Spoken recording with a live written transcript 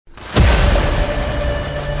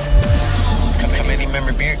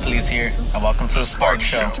Hercules here, and welcome to the Sparks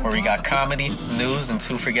Show, where we got comedy, news, and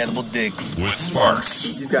two forgettable digs. With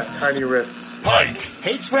Sparks. You've got tiny wrists. Pike.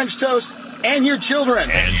 Hates French toast and your children.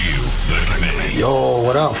 And you, the committee. Yo,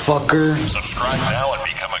 what up, fucker? Subscribe now and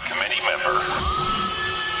become a committee member.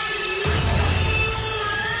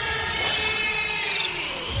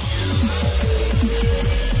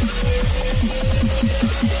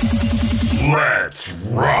 Let's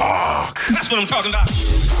rock. That's what I'm talking about.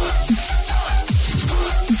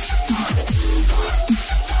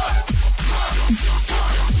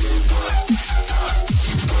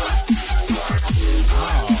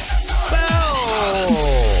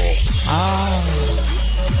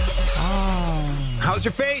 How's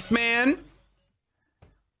your face, man?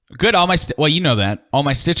 Good. Well, you know that. All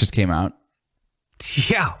my stitches came out.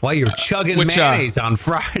 Yeah, while you're chugging mayonnaise on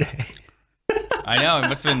Friday. I know. It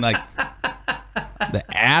must have been like the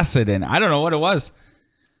acid in. I don't know what it was.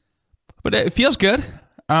 But it feels good.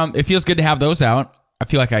 It feels good to have those out. I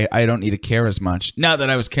feel like I don't need to care as much. Not that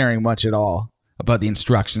I was caring much at all about the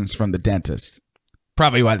instructions from the dentist.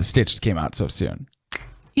 Probably why the stitches came out so soon.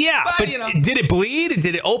 Yeah, but you know. Did it bleed?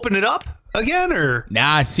 Did it open it up again, or?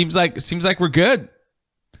 Nah, it seems like we're good.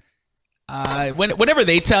 Whenever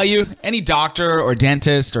they tell you, any doctor or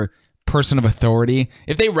dentist or person of authority,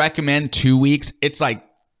 if they recommend 2 weeks, it's like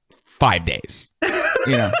 5 days.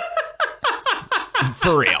 You know,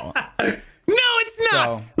 for real. No, it's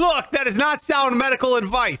not. So, look, that is not sound medical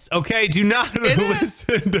advice. Okay, do not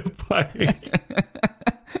listen to Pike.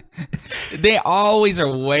 They always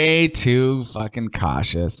are way too fucking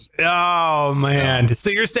cautious. Oh man! So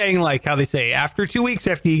you're saying like how they say after 2 weeks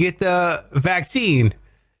after you get the vaccine,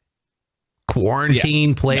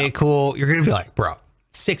 quarantine, play it cool. You're gonna be like, bro,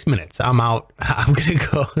 6 minutes. I'm out. I'm gonna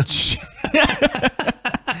go.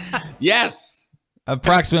 Yes,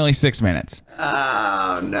 approximately 6 minutes.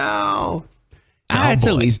 Oh no! It's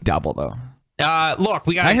at least double though. Look,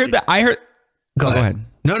 we got. I heard. Go ahead.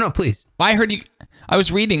 No, please. I heard you. I was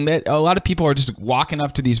reading that a lot of people are just walking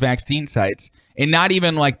up to these vaccine sites and not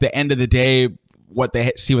even like the end of the day what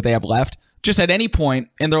they have left, just at any point,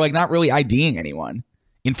 and they're like not really IDing anyone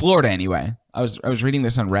in Florida anyway. I was reading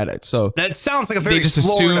this on Reddit, so that sounds like a very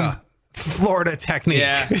Florida technique.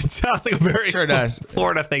 Yeah, it sounds like a very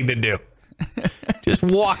Florida thing to do. Just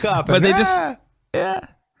walk up, but they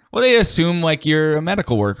well, they assume like you're a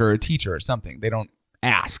medical worker or a teacher or something. They don't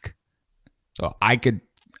ask. So I could.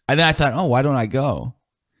 And then I thought, oh, why don't I go?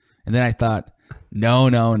 And then I thought,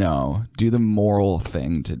 no. Do the moral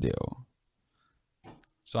thing to do.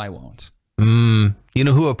 So I won't. You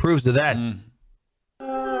know who approves of that?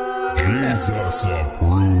 Jesus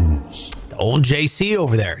approves. The old JC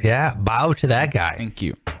over there. Yeah, bow to that guy. Thank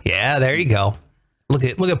you. Yeah, there you go. Look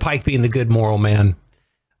at Pike being the good moral man.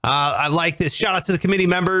 I like this. Shout out to the committee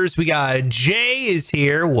members. We got Jay is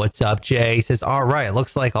here. What's up, Jay? He says, all right,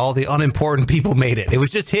 looks like all the unimportant people made it. It was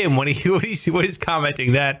just him when he's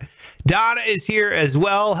commenting that. Donna is here as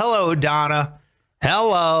well. Hello, Donna.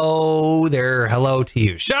 Hello there. Hello to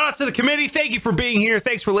you. Shout out to the committee. Thank you for being here.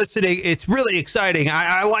 Thanks for listening. It's really exciting.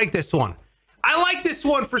 I like this one. I like this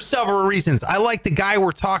one for several reasons. I like the guy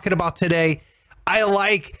we're talking about today. I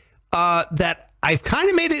like that I've kind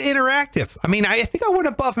of made it interactive. I mean, I think I went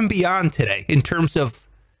above and beyond today in terms of,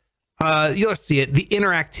 you'll see it, the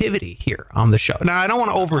interactivity here on the show. Now, I don't want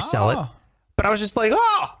to oversell it, but I was just like,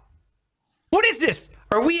 oh, what is this?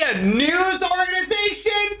 Are we a news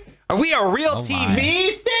organization? Are we a real TV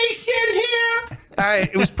station here?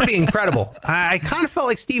 It was pretty incredible. I kind of felt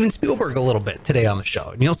like Steven Spielberg a little bit today on the show,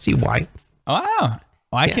 and you'll see why. Wow. Well,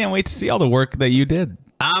 I can't wait to see all the work that you did.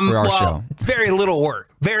 For our show. It's very little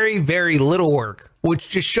work, very, very little work, which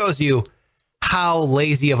just shows you how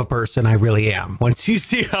lazy of a person I really am. Once you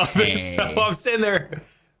see how I'm sitting there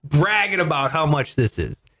bragging about how much this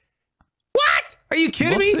is. What? Are you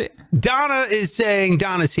kidding me? See.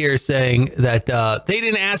 Donna's here saying that they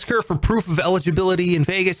didn't ask her for proof of eligibility in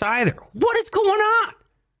Vegas either. What is going on?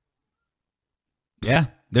 Yeah,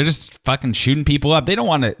 they're just fucking shooting people up. They don't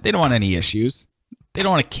want any issues. They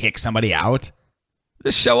don't want to kick somebody out.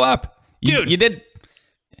 Just show up. Dude, you did.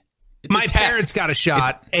 My parents got a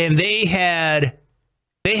shot and they had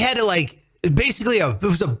to like basically it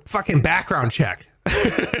was a fucking background check.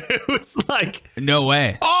 It was like no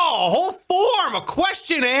way. Oh, a whole form, a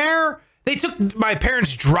questionnaire. They took my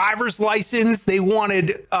parents' driver's license. They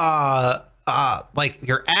wanted like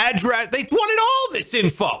your address. They wanted all this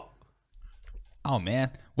info. Oh man.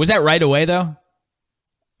 Was that right away though?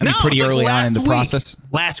 I mean, pretty early on in the process.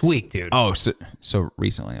 Last week, dude. Oh, so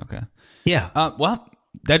recently. Okay. Yeah. Well,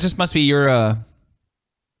 that just must be your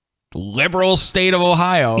liberal state of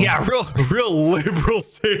Ohio. Yeah, real liberal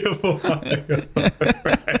state of Ohio.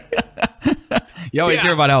 You always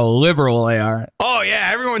hear about how liberal they are. Oh, yeah.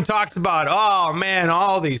 Everyone talks about, oh, man,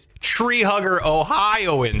 all these tree hugger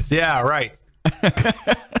Ohioans. Yeah, right.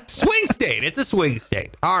 Swing state. It's a swing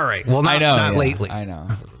state. All right. Well, not lately. I know.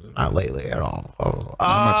 Not lately at all. Oh,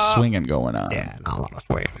 Not much swinging going on. yeah, not a lot of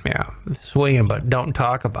swinging. Yeah, swinging, but don't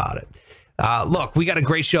talk about it. Look, we got a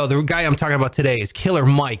great show. The guy I'm talking about today is Killer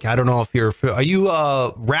Mike. I don't know if are you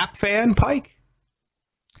a rap fan, Pike?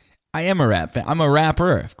 I am a rap fan. I'm a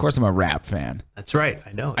rapper. Of course, I'm a rap fan. That's right.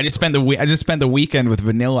 I know. I just spent the weekend with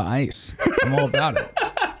Vanilla Ice. I'm all about it.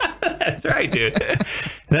 That's right, dude.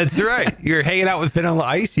 That's right. You're hanging out with Vanilla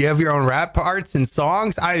Ice. You have your own rap parts and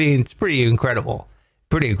songs. I mean, it's pretty incredible.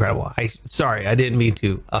 Pretty incredible. Sorry, I didn't mean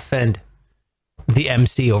to offend the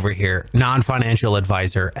MC over here. Non-financial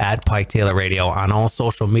advisor at Pike Taylor Radio on all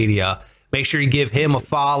social media. Make sure you give him a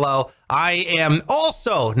follow. I am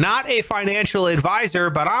also not a financial advisor,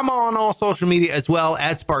 but I'm on all social media as well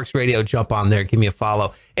at Sparks Radio. Jump on there. Give me a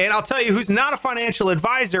follow. And I'll tell you who's not a financial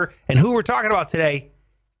advisor and who we're talking about today.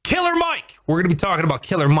 Killer Mike. We're going to be talking about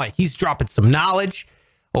Killer Mike. He's dropping some knowledge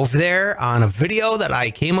over there on a video that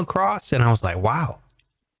I came across, and I was like, wow.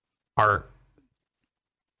 Are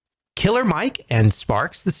Killer Mike and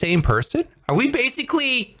Sparks the same person? Are we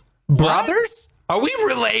basically brothers? Are we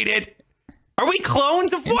related? Are we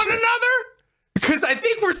clones of one another? Because I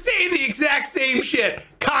think we're saying the exact same shit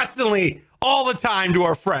constantly, all the time to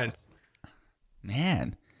our friends.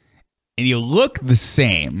 Man. And you look the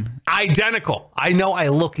same. Identical. I know I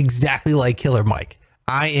look exactly like Killer Mike.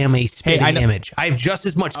 I am a spitting image. I have just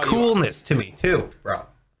as much coolness to me, too, bro.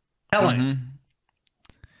 Helen.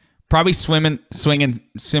 Probably swinging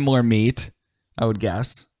similar meat, I would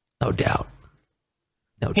guess. No doubt.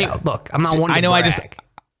 No doubt. Look, I'm not one to brag.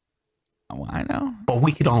 I know. But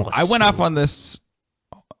we could all assume. I went off on this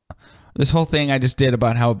whole thing I just did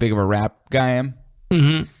about how big of a rap guy I am.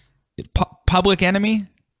 Mm-hmm. Public Enemy?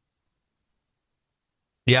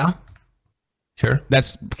 Yeah. Sure.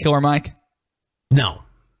 That's Killer Mike? No.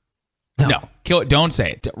 Don't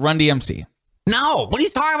say it. Run DMC. No. What are you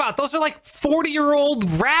talking about? Those are like 40-year-old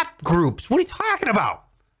rap groups. What are you talking about?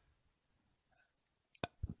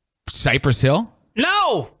 Cypress Hill?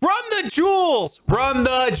 No. Run the Jewels. Run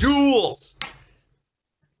the Jewels.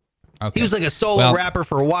 Okay. He was like a solo rapper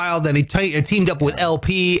for a while. Then he teamed up with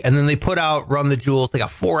LP, and then they put out Run the Jewels. They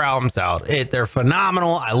got 4 albums out. They're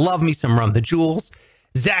phenomenal. I love me some Run the Jewels.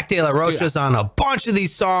 Zach De La Rocha's on a bunch of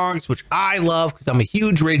these songs, which I love because I'm a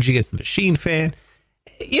huge Rage Against the Machine fan.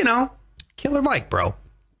 You know, Killer Mike, bro.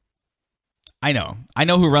 I know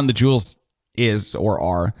who Run the Jewels is or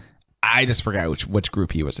are. I just forgot which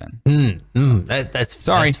group he was in. That's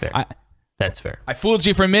sorry. That's fair. That's fair. I fooled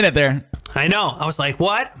you for a minute there. I know. I was like,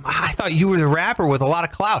 what? I thought you were the rapper with a lot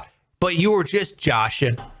of clout, but you were just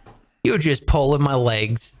joshing. You were just pulling my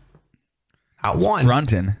legs. Out 1.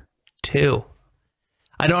 Fronting. 2.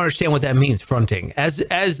 I don't understand what that means, fronting. As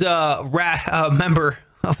a member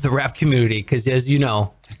of the rap community, because as you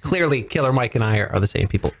know, clearly Killer Mike and I are the same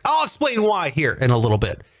people. I'll explain why here in a little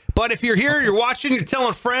bit. But if you're here, you're watching, you're telling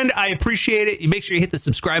a friend, I appreciate it. You make sure you hit the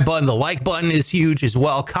subscribe button. The like button is huge as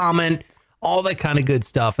well. Comment, all that kind of good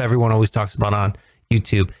stuff everyone always talks about on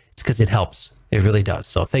YouTube. It's because it helps. It really does.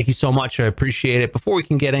 So thank you so much. I appreciate it. Before we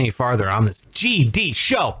can get any farther on this GD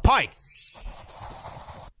show, Pike,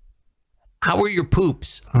 how were your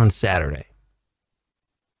poops on Saturday?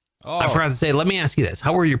 Oh. I forgot to say, let me ask you this.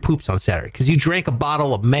 How were your poops on Saturday? Because you drank a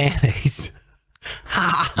bottle of mayonnaise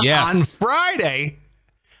yes. on Friday.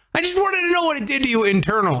 I just wanted to know what it did to you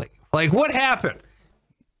internally. Like, what happened?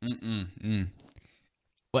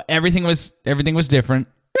 Well, everything was different.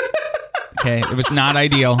 Okay, it was not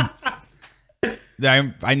ideal.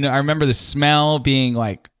 I remember the smell being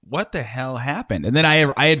like, what the hell happened? And then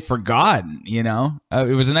I had forgotten, you know?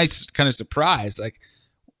 It was a nice kind of surprise. Like,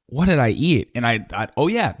 what did I eat? And I thought, oh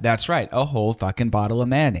yeah, that's right. A whole fucking bottle of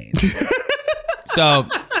mayonnaise. So,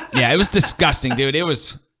 yeah, it was disgusting, dude. It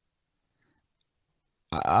was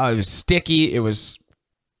sticky. It was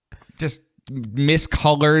just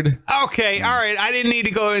miscolored. Okay, all right. I didn't need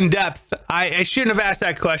to go in depth. I shouldn't have asked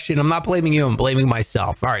that question. I'm not blaming you. I'm blaming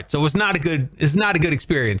myself. All right. So it was not a good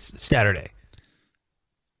experience Saturday.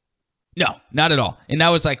 No, not at all. And that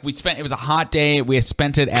was like it was a hot day. We had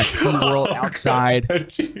spent it at SeaWorld outside.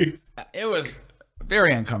 Jeez. It was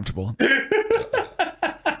very uncomfortable.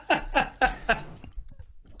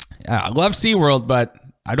 I love SeaWorld, but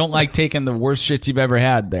I don't like taking the worst shits you've ever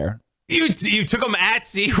had there. You took them at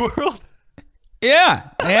SeaWorld? Yeah,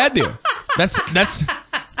 I had to.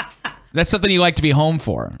 That's something you like to be home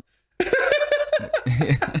for.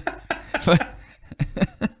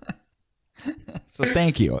 So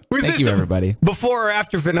thank you. Was Thank this you, everybody. Before or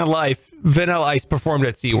after Vanilla Ice performed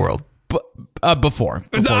at SeaWorld? Before.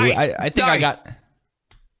 Nice. I think I got...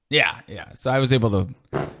 Yeah. So I was able to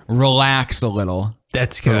relax a little.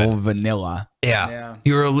 That's for good. old Vanilla. Yeah.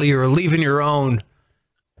 You're leaving your own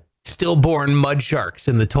stillborn mud sharks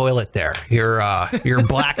in the toilet there. Your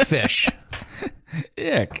blackfish.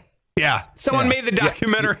 Ick. Yeah. Someone made the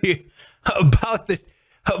documentary about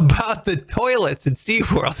the toilets at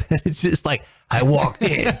SeaWorld. And it's just like, I walked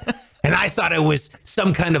in and I thought it was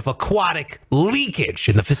some kind of aquatic leakage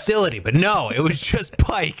in the facility, but no, it was just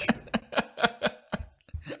Pike.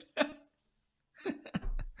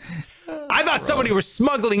 I thought somebody was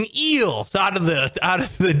smuggling eels out of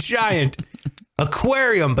the giant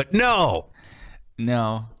aquarium, but no.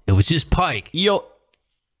 No. It was just Pike. Eels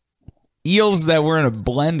that were in a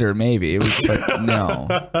blender, maybe. It was, but no.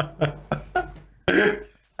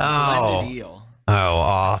 Blended eel. Oh,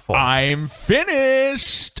 awful. I'm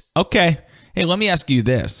finished. Okay. Hey, let me ask you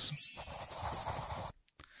this.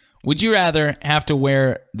 Would you rather have to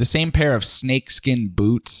wear the same pair of snakeskin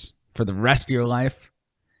boots for the rest of your life?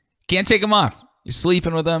 Can't take them off. You're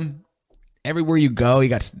sleeping with them. Everywhere you go, you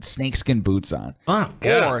got snakeskin boots on. Oh,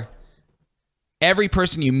 God. Or every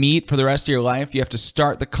person you meet for the rest of your life, you have to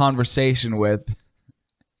start the conversation with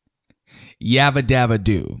yabba dabba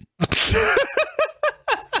doo.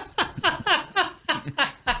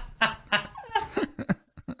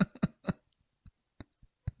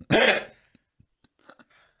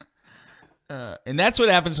 And that's what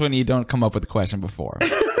happens when you don't come up with a question before.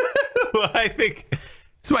 Well, I think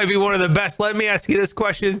this might be one of the best. Let me ask you this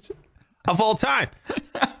questions of all time.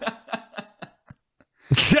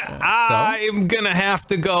 I'm going to have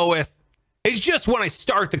to go with, it's just when I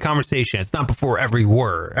start the conversation. It's not before every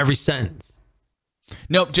word, every sentence.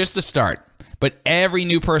 Nope, just to start. But every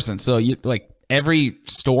new person, so you like every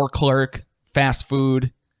store clerk, fast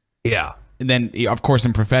food. Yeah. And then, of course,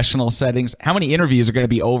 in professional settings, how many interviews are going to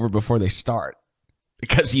be over before they start?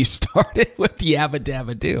 Because you started with yabba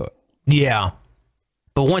dabba doo. Yeah.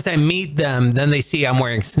 But once I meet them, then they see I'm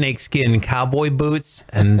wearing snakeskin cowboy boots,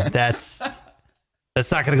 and that's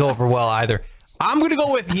not going to go over well either. I'm going to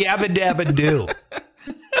go with yabba dabba doo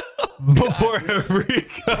before every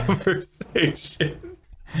conversation.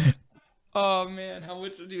 Oh, man. How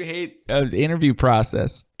much do you hate the interview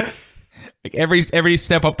process? Like every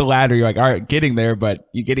step up the ladder, you're like, all right, getting there, but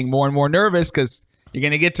you're getting more and more nervous because you're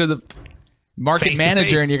going to get to the market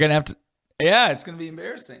manager and you're going to have to, it's going to be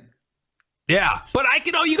embarrassing. Yeah, but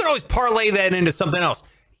you can always parlay that into something else.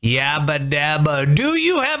 Yabba dabba, do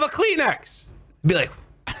you have a Kleenex? Be like,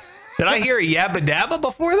 did I hear a yabba dabba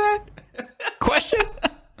before that? Question?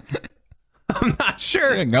 I'm not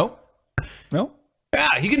sure. Nope.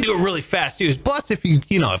 Yeah, you can do it really fast too. Plus, if you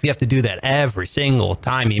have to do that every single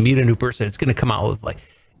time you meet a new person, it's going to come out with like,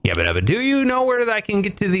 yabba dabba, do you know where I can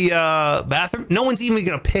get to the bathroom? No one's even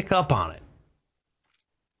going to pick up on it.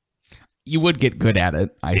 You would get good at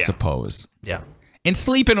it, I suppose. Yeah. And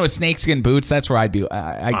sleeping with snakeskin boots, that's where I'd be.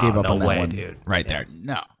 I gave up on that one dude. right there.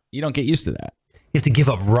 No, you don't get used to that. You have to give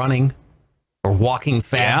up running or walking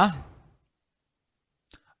fast.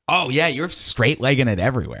 Yeah. Oh, yeah, you're straight-legging it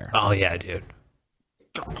everywhere. Oh, yeah, dude.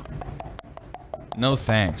 No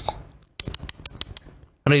thanks.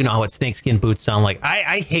 I don't even know what snakeskin boots sound like.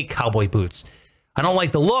 I hate cowboy boots. I don't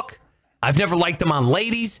like the look. I've never liked them on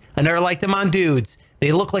ladies. I never liked them on dudes.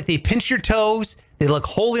 They look like they pinch your toes. They look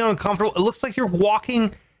wholly uncomfortable. It looks like you're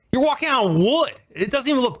walking on wood. It doesn't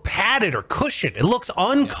even look padded or cushioned. It looks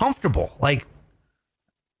uncomfortable. Like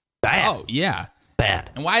bad. Oh, yeah. Bad.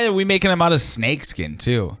 And why are we making them out of snakeskin,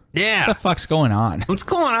 too? Yeah. What the fuck's going on? What's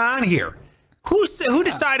going on here? Who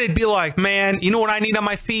decided to be like, man, you know what I need on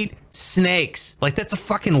my feet? Snakes. Like, that's a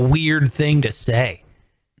fucking weird thing to say.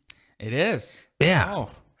 It is. Yeah. Oh.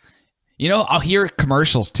 You know, I'll hear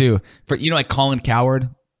commercials too for like Colin Cowherd,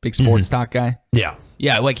 big sports talk guy. Yeah.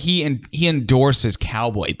 Yeah, like he endorses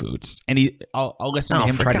cowboy boots, and I'll listen to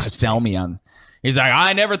him try to sell me on. He's like,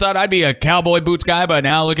 I never thought I'd be a cowboy boots guy, but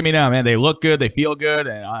now look at me now, man. They look good, they feel good,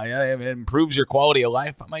 and it improves your quality of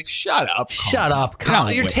life. I'm like, shut up, Colin. Shut up,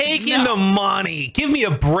 Colin. You're taking the money. Give me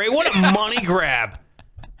a break. What a money grab.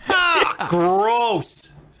 Ah,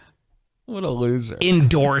 gross. What a loser.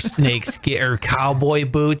 Indoor snakeskin or cowboy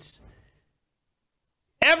boots.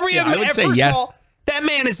 I would say yes. Of all, that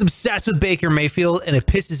man is obsessed with Baker Mayfield, and it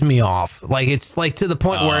pisses me off. Like, it's like to the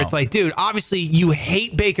point where it's like, dude, obviously you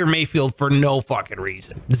hate Baker Mayfield for no fucking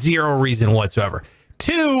reason. Zero reason whatsoever.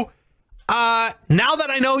 Two, now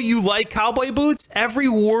that I know you like cowboy boots, every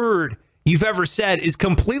word you've ever said is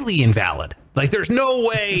completely invalid. Like, there's no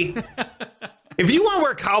way. If you want to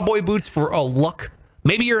wear cowboy boots for a look,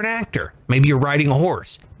 Maybe you're an actor. Maybe you're riding a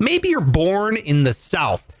horse. Maybe you're born in the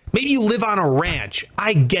South. Maybe you live on a ranch.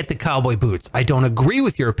 I get the cowboy boots. I don't agree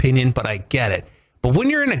with your opinion, but I get it. But when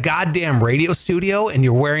you're in a goddamn radio studio and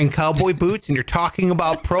you're wearing cowboy boots and you're talking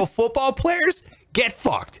about pro football players, get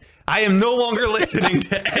fucked. I am no longer listening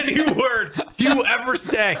to any word you ever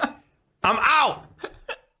say. I'm out.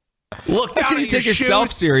 Look down at your take shoes.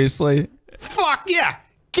 yourself seriously. Fuck yeah.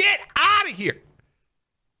 Get out of here.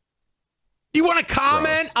 You want to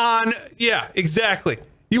comment on, yeah, exactly.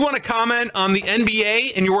 You want to comment on the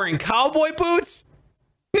NBA and you're wearing cowboy boots?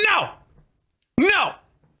 No. No.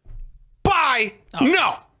 Bye. Oh.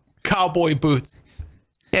 No. Cowboy boots.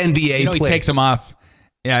 NBA he takes them off.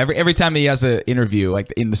 Yeah, every time he has an interview,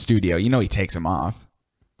 like in the studio, he takes them off.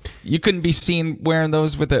 You couldn't be seen wearing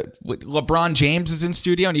those with LeBron James is in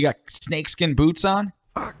studio and you got snakeskin boots on?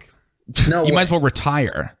 Fuck. No. You might as well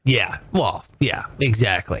retire. Yeah. Well, yeah,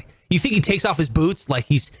 exactly. You think he takes off his boots like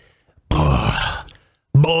he's, boy,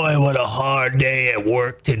 what a hard day at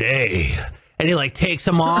work today. And he like takes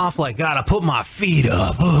them off like, gotta put my feet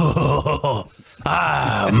up.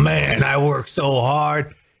 Man, I work so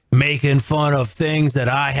hard making fun of things that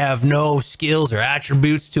I have no skills or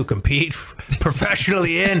attributes to compete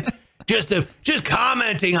professionally in. Just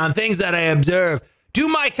commenting on things that I observe. Do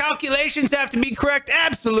my calculations have to be correct?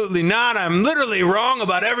 Absolutely not. I'm literally wrong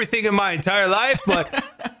about everything in my entire life, but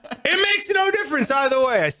it makes no difference either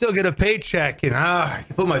way. I still get a paycheck and I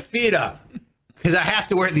can put my feet up because I have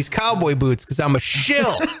to wear these cowboy boots because I'm a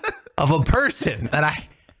shill of a person that I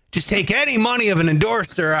just take any money of an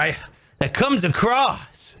endorser that comes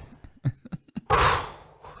across.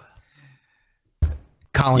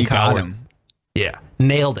 Colin Cowherd. Yeah,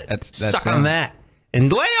 nailed it. That's Suck on that.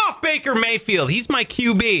 And lay off Baker Mayfield. He's my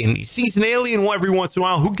QB, and he sees an alien every once in a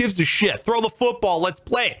while. Who gives a shit? Throw the football. Let's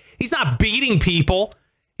play. He's not beating people.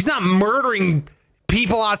 He's not murdering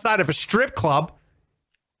people outside of a strip club.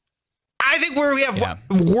 I think we have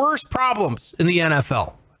worse problems in the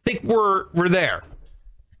NFL. I think we're there.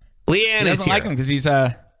 Leanne is here. Like him because he's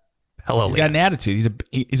got an attitude.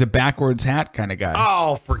 He's a backwards hat kind of guy.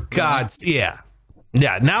 Oh, for God's yeah.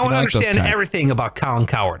 Now I understand everything about Colin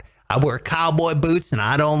Cowherd. I wear cowboy boots and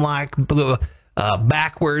I don't like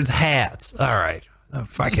backwards hats. All right.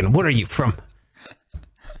 What are you from?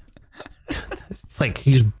 It's like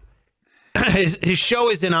his show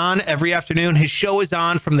isn't on every afternoon. His show is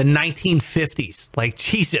on from the 1950s. Like,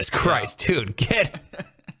 Jesus Christ, dude, get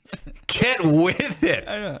with it.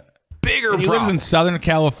 I know. Bigger He lives in Southern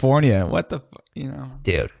California. What the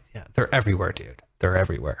Dude, yeah, they're everywhere, dude. They're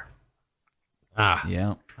everywhere.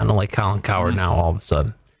 Yeah. I don't like Colin Cowherd now all of a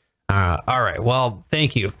sudden. All right. Well,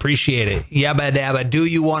 thank you. Appreciate it. Yabba dabba. Do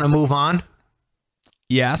you want to move on?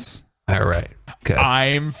 Yes. All right. Good.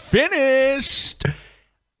 I'm finished.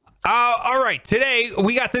 All right. Today,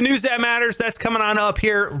 we got the news that matters. That's coming on up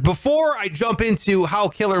here. Before I jump into how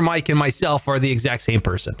Killer Mike and myself are the exact same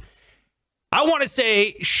person, I want to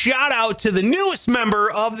say shout out to the newest member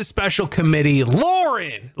of the special committee,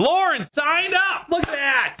 Lauren. Lauren signed up. Look at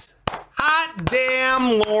that. Hot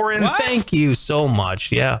damn, Lauren. What? Thank you so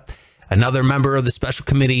much. Yeah. Another member of the special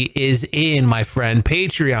committee is in, my friend,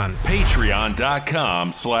 Patreon.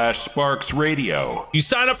 Patreon.com/Sparks Radio. You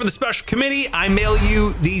sign up for the special committee, I mail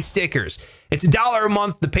you these stickers. It's $1 a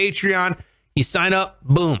month, the Patreon. You sign up,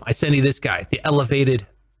 boom, I send you this guy, the elevated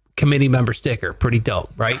committee member sticker. Pretty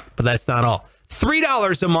dope, right? But that's not all.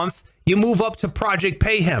 $3 a month, you move up to Project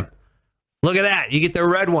Pay Him. Look at that. You get the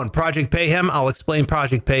red one, Project Pay Him. I'll explain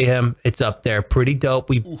Project Pay Him. It's up there. Pretty dope.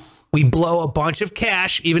 We blow a bunch of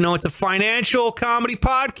cash, even though it's a financial comedy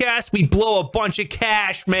podcast. We blow a bunch of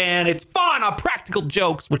cash, man. It's fun on practical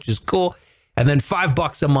jokes, which is cool. And then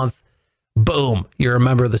 $5 a month, boom, you're a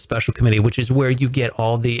member of the special committee, which is where you get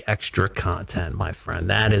all the extra content, my friend.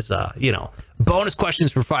 That is, bonus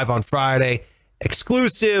questions for 5 on Friday,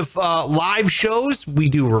 exclusive live shows. We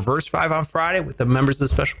do Reverse 5 on Friday with the members of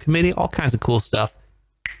the special committee, all kinds of cool stuff.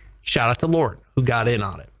 Shout out to Lauren, who got in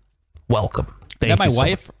on it. Welcome. Thank you. Is that my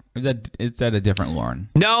wife? Is that a different Lauren?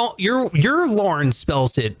 No, your Lauren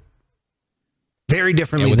spells it very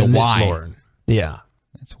differently than this Lauren. Yeah.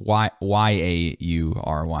 It's Yauryn.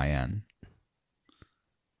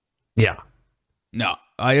 Yeah. No,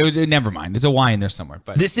 never mind. There's a Y in there somewhere.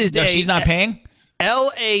 But this is she's not paying?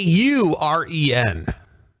 LAUREN.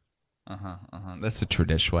 That's the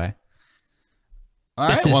traditional way. All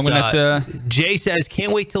right, well, I'm gonna have to. Jay says,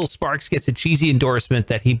 can't wait till Sparks gets a cheesy endorsement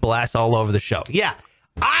that he blasts all over the show. Yeah,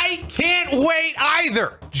 I can't wait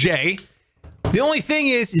either, Jay. The only thing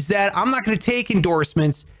is that I'm not going to take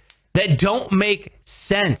endorsements that don't make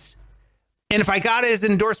sense. And if I got his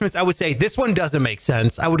endorsements, I would say, this one doesn't make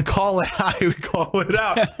sense. I would call it out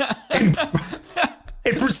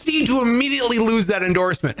and proceed to immediately lose that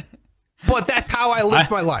endorsement. But that's how I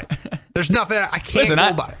live my life. There's nothing I can't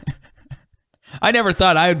go by. I never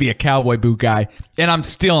thought I would be a cowboy boot guy, and I'm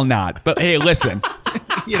still not. But hey, listen,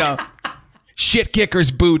 Shit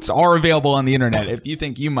Kickers boots are available on the internet if you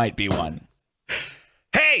think you might be one.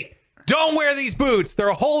 Hey, don't wear these boots.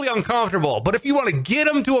 They're wholly uncomfortable. But if you want to get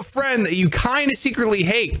them to a friend that you kind of secretly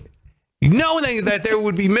hate, knowing that they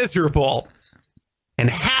would be miserable and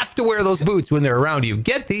have to wear those boots when they're around you,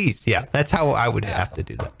 get these. Yeah, that's how I would have to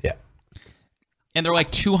do that. Yeah. And they're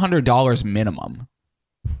like $200 minimum.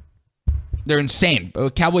 They're insane.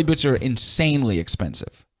 Cowboy boots are insanely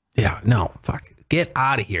expensive. Yeah, no, fuck. Get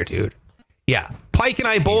out of here, dude. Yeah. Pike and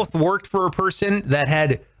I both worked for a person that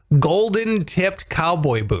had golden tipped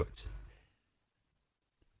cowboy boots.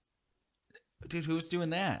 Dude, who's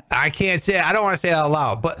doing that? I can't say, I don't want to say it out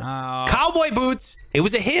loud, but cowboy boots, it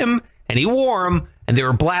was a him and he wore them and they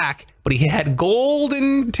were black, but he had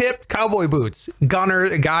golden tipped cowboy boots. Gunner,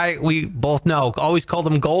 a guy we both know, always called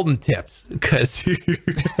them golden tips because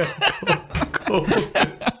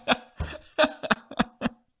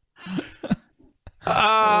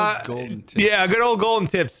golden tips. Yeah, good old golden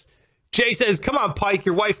tips. Jay says, come on, Pike,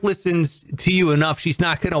 your wife listens to you enough. She's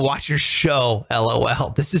not going to watch your show. LOL.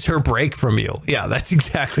 This is her break from you. Yeah, that's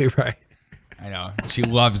exactly right. I know. She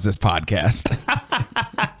loves this podcast.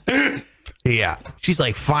 Yeah. She's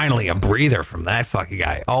like, finally, a breather from that fucking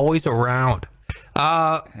guy. Always around.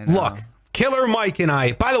 Look, Killer Mike and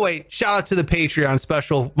I, by the way, shout out to the Patreon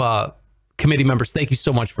special committee members. Thank you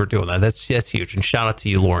so much for doing that. That's huge. And shout out to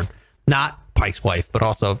you, Lauren. Not Pike's wife, but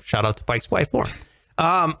also shout out to Pike's wife, Lauren.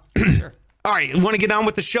 Sure. All right, you want to get on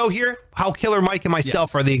with the show here? How Killer Mike and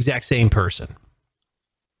myself are the exact same person.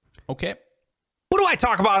 Okay. What do I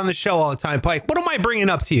talk about on the show all the time, Pike? What am I bringing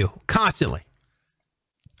up to you constantly?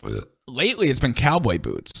 Lately, it's been cowboy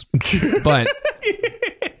boots. But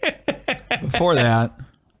before that,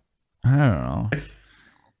 I don't know.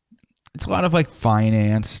 It's a lot of like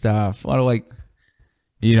finance stuff. A lot of like,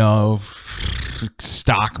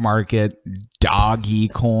 stock market, doggy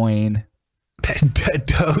coin.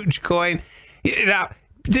 Dogecoin. Now,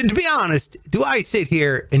 to be honest, do I sit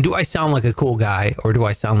here and do I sound like a cool guy or do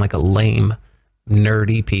I sound like a lame,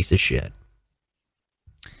 nerdy piece of shit?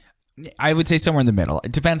 I would say somewhere in the middle.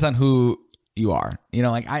 It depends on who you are.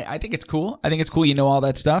 I think it's cool. I think it's cool. All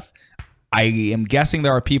that stuff. I am guessing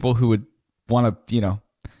there are people who would want to,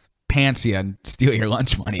 pants you and steal your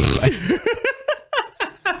lunch money. But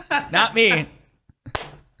not me.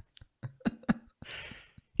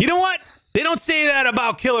 You know what? They don't say that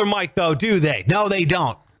about Killer Mike, though, do they? No, they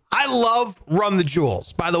don't. I love Run the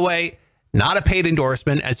Jewels. By the way, not a paid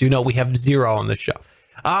endorsement. As you know, we have zero on the show.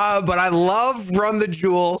 But I love Run the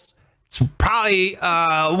Jewels. It's probably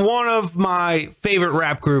one of my favorite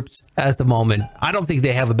rap groups at the moment. I don't think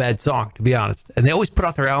they have a bad song, to be honest. And they always put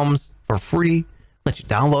out their albums for free, let you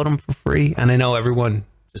download them for free. And I know everyone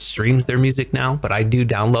just streams their music now, but I do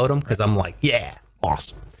download them because I'm like, yeah,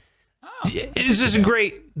 awesome. Oh. It's just a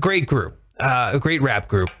great group. A great rap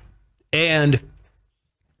group. And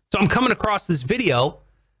so I'm coming across this video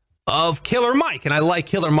of Killer Mike, and I like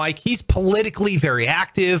Killer Mike. He's politically very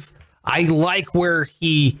active. I like where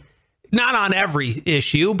he, not on every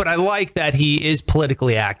issue, but I like that he is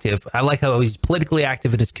politically active. I like how he's politically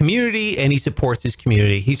active in his community and he supports his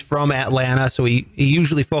community. He's from Atlanta, so he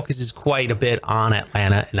usually focuses quite a bit on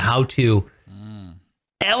Atlanta and how to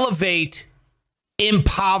elevate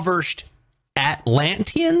impoverished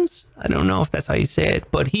Atlanteans. I don't know if that's how you say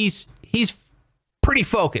it, but he's pretty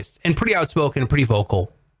focused and pretty outspoken and pretty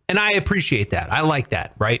vocal. And I appreciate that. I like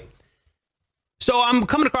that, right? So I'm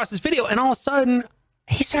coming across this video and all of a sudden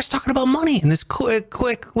he starts talking about money in this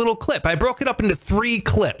quick little clip. I broke it up into 3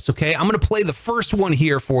 clips, okay? I'm going to play the first one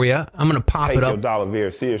here for you. I'm going to pop it up. Take your dollar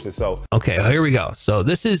very seriously, so. Okay, here we go. So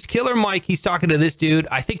this is Killer Mike. He's talking to this dude.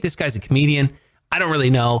 I think this guy's a comedian. I don't really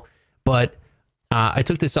know, but I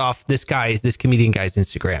took this off this comedian guy's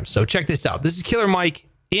Instagram. So check this out. This is Killer Mike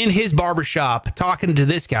in his barbershop talking to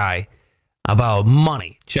this guy about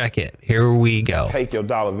money. Check it. Here we go. Take your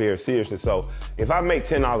dollar very seriously. So if I make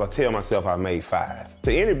 $10, I tell myself I made $5.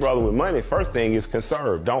 To any brother with money, first thing is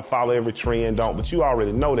conserve. Don't follow every trend. But you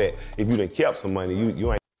already know that if you done kept some money,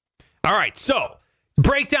 you ain't. All right. So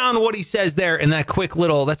break down what he says there in that quick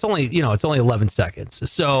little, that's only, it's only 11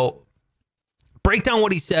 seconds. So break down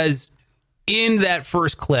what he says in that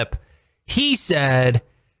first clip. He said,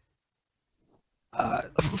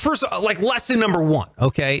 first, like lesson number 1,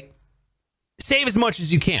 okay? Save as much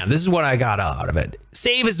as you can. This is what I got out of it.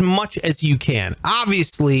 Save as much as you can.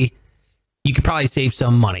 Obviously, you could probably save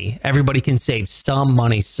some money. Everybody can save some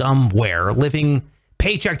money somewhere. Living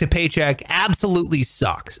paycheck to paycheck absolutely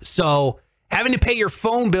sucks. So having to pay your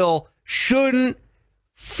phone bill shouldn't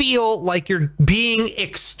feel like you're being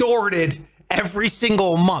extorted every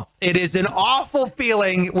single month. It is an awful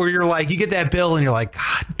feeling where you're like, you get that bill and you're like,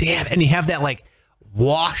 God damn. And you have that like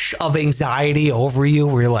wash of anxiety over you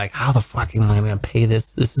where you're like, how the fuck am I going to pay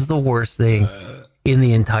this? This is the worst thing in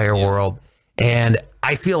the entire world. And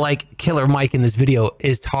I feel like Killer Mike in this video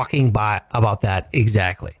is talking about that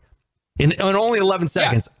exactly. In only 11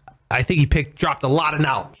 seconds, I think he dropped a lot of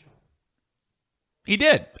knowledge. He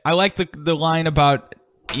did. I like the line about,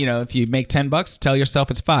 if you make $10, tell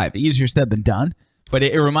yourself it's $5. Easier said than done. But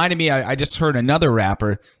it reminded me, I just heard another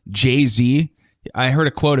rapper, Jay-Z. I heard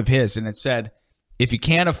a quote of his, and it said, if you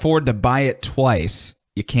can't afford to buy it twice,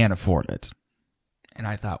 you can't afford it. And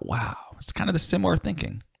I thought, wow, it's kind of the similar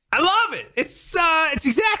thinking. I love it. It's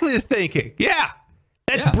exactly the thinking. Yeah.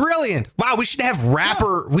 That's brilliant. Wow, we should have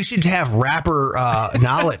rapper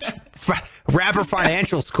knowledge. Rapper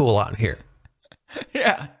financial school on here.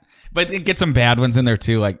 Yeah. But get some bad ones in there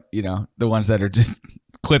too, like, the ones that are just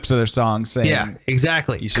clips of their songs saying, yeah,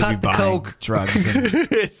 exactly. You should cut be buying coke, drugs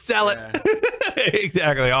and sell it.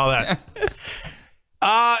 Exactly, all that.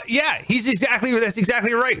 That's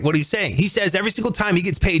exactly right. What he's saying. He says every single time he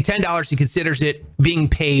gets paid $10, he considers it being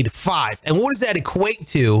paid $5. And what does that equate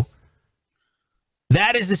to?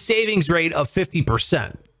 That is a savings rate of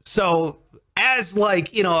 50%. So as a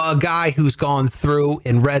guy who's gone through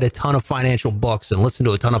and read a ton of financial books and listened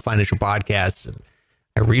to a ton of financial podcasts, and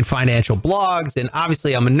I read financial blogs, and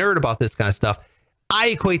obviously I'm a nerd about this kind of stuff, I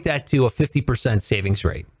equate that to a 50% savings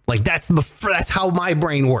rate. Like that's how my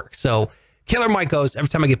brain works. So Killer Mike goes, every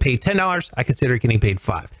time I get paid $10, I consider getting paid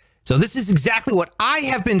 $5. So this is exactly what I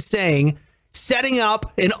have been saying, setting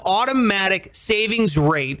up an automatic savings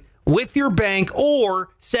rate with your bank or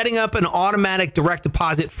setting up an automatic direct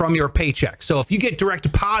deposit from your paycheck. So if you get direct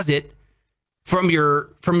deposit from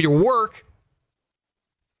your work,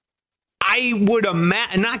 I would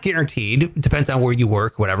imagine, not guaranteed, it depends on where you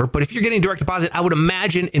work, whatever, but if you're getting direct deposit, I would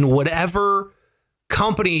imagine in whatever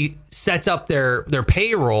company sets up their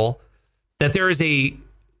payroll, that there is a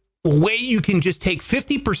way you can just take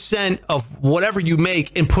 50% of whatever you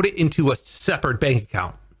make and put it into a separate bank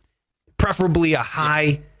account, preferably a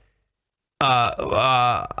high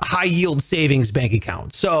yield savings bank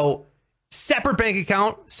account. So separate bank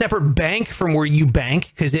account, separate bank from where you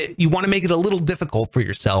bank, because you want to make it a little difficult for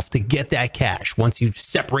yourself to get that cash once you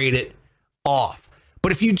separate it off.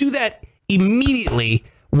 But if you do that immediately,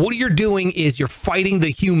 what you're doing is you're fighting the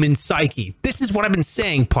human psyche. This is what I've been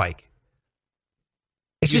saying, Pike.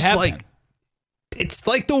 It's just like, it's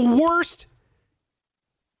like the worst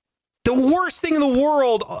thing in the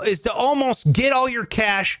world is to almost get all your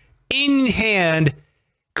cash in hand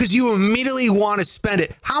because you immediately want to spend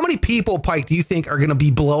it. How many people, Pike, do you think are going to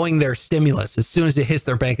be blowing their stimulus as soon as it hits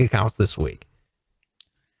their bank accounts this week?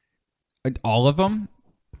 All of them,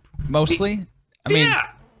 mostly. I mean,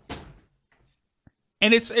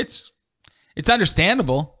 and it's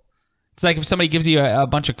understandable. It's like if somebody gives you a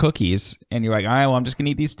bunch of cookies and you're like, all right, well, I'm just going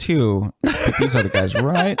to eat these two. Put these other guys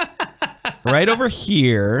right over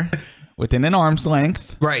here within an arm's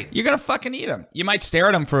length. Right. You're going to fucking eat them. You might stare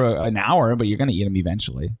at them for an hour, but you're going to eat them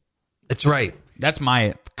eventually. That's right. That's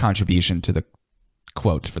my contribution to the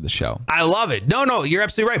quotes for the show. I love it. No, you're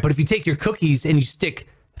absolutely right. But if you take your cookies and you stick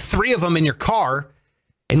 3 of them in your car,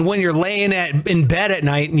 and when you're laying in bed at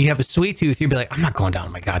night and you have a sweet tooth, you'd be like, I'm not going down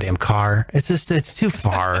in my goddamn car. It's too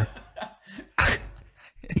far. I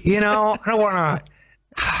don't want to.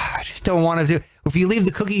 I just don't want to do. If you leave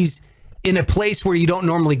the cookies in a place where you don't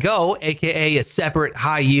normally go, aka a separate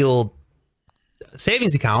high yield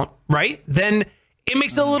savings account, right? Then it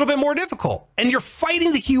makes it a little bit more difficult, and you're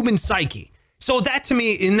fighting the human psyche. So that, to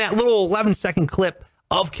me, in that little 11-second clip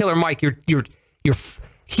of Killer Mike,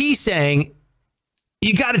 he's saying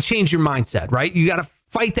you got to change your mindset, right? You got to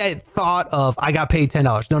fight that thought of I got paid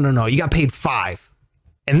 $10. No, you got paid $5.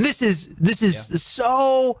 And this is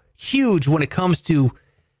so huge when it comes to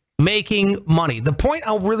making money. The point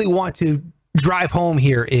I really want to drive home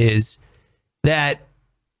here is that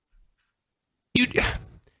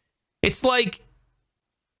it's like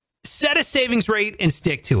set a savings rate and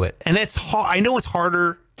stick to it. And that's hard. I know it's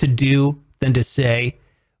harder to do than to say,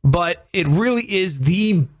 but it really is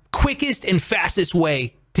the quickest and fastest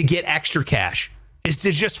way to get extra cash is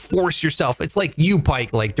to just force yourself. It's like you,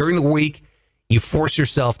 Pike, like during the week, you force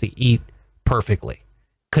yourself to eat perfectly.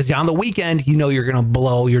 Because on the weekend, you're going to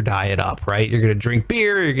blow your diet up, right? You're going to drink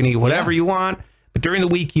beer. You're going to eat whatever you want. But during the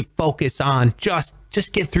week, you focus on just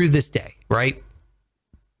get through this day, right?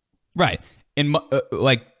 Right. And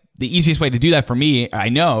like the easiest way to do that for me, I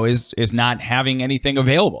know, is not having anything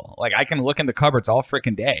available. Like I can look in the cupboards all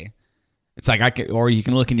freaking day. It's like or you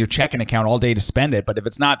can look in your checking account all day to spend it. But if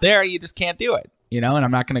it's not there, you just can't do it, and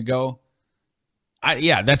I'm not going to go.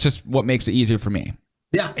 That's just what makes it easier for me.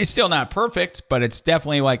 Yeah. It's still not perfect, but it's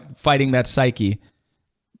definitely like fighting that psyche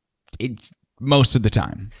most of the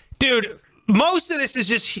time. Dude, most of this is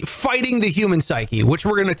just fighting the human psyche, which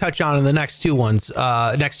we're going to touch on in the next two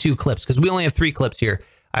clips, because we only have 3 clips here.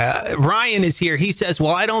 Ryan is here. He says,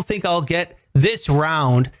 well, I don't think I'll get this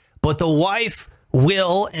round, but the wife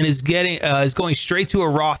will and is going straight to a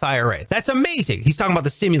Roth IRA. That's amazing. He's talking about the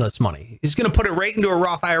stimulus money. He's going to put it right into a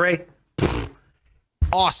Roth IRA.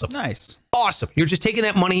 Awesome. Nice. Awesome. You're just taking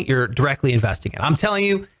that money, you're directly investing it. I'm telling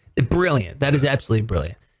you, brilliant. That is absolutely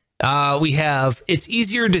brilliant. We have, it's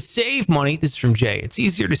easier to save money. This is from Jay. It's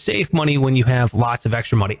easier to save money when you have lots of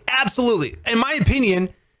extra money. Absolutely. In my opinion,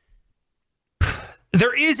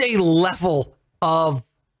 there is a level of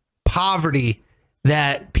poverty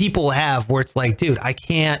that people have where it's like, dude, I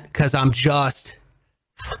can't because I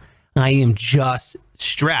am just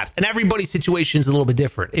strapped. And everybody's situation is a little bit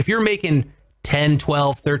different. If you're making 10,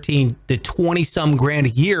 12, 13 to 20 some grand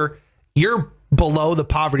a year, you're below the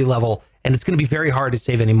poverty level and it's going to be very hard to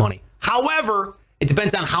save any money. However, it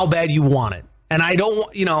depends on how bad you want it. And I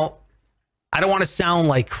don't want to sound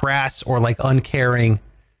like crass or like uncaring,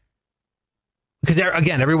 because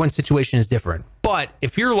again, everyone's situation is different. But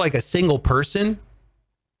if you're like a single person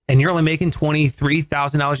and you're only making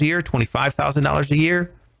 $23,000 a year, $25,000 a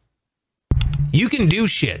year, you can do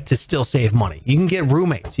shit to still save money. You can get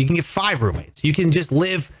roommates. You can get 5 roommates. You can just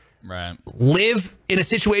live in a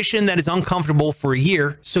situation that is uncomfortable for a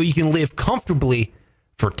year so you can live comfortably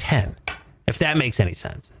for 10, if that makes any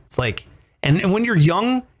sense. It's like, and when you're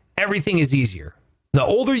young, everything is easier. The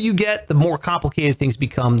older you get, the more complicated things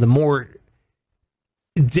become, the more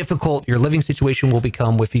difficult your living situation will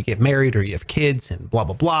become if you get married or you have kids and blah,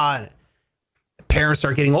 blah, blah. And parents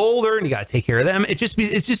start getting older and you got to take care of them. It just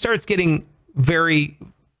starts getting very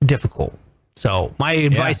difficult. So my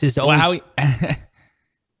advice is always... Well,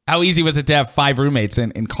 how easy was it to have 5 roommates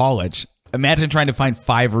in college? Imagine trying to find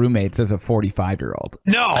 5 roommates as a 45-year-old.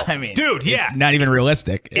 No, I mean, dude, yeah. Not even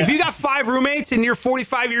realistic. If you got 5 roommates and you're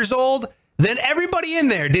 45 years old, then everybody in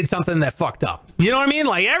there did something that fucked up. You know what I mean?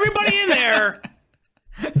 Like everybody in there,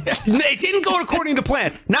 it didn't go according to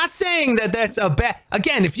plan. Not saying that that's a bad...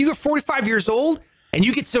 Again, if you're 45 years old and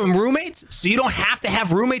you get some roommates, so you don't have to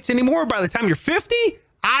have roommates anymore by the time you're 50,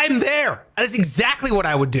 I'm there. That's exactly what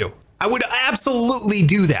I would do. I would absolutely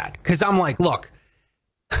do that because I'm like, look,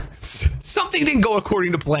 something didn't go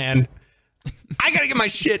according to plan. I got to get my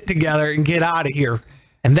shit together and get out of here.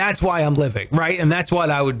 And that's why I'm living, right? And that's what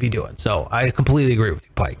I would be doing. So I completely agree with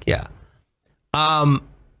you, Pike. Yeah. All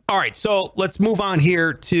right. So let's move on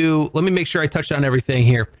here to, let me make sure I touched on everything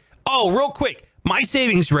here. Oh, real quick. My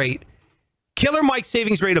savings rate, Killer Mike's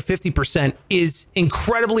savings rate of 50% is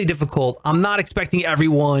incredibly difficult. I'm not expecting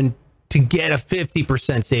everyone to get a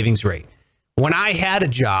 50% savings rate. When I had a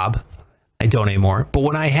job, I don't anymore, but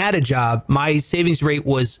when I had a job, my savings rate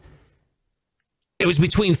was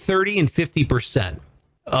between 30 and 50%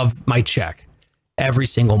 of my check every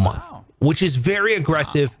single month, which is very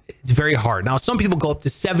aggressive. Wow. It's very hard. Now, some people go up to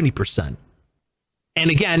 70%.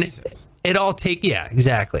 And again, it all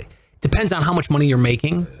exactly. Depends on how much money you're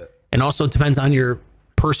making. And also depends on your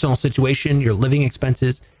personal situation, your living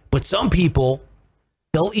expenses. But some people,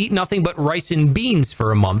 they'll eat nothing but rice and beans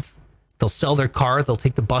for a month. They'll sell their car. They'll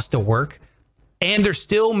take the bus to work. And they're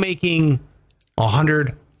still making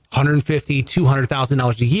 $100,000, $150,000,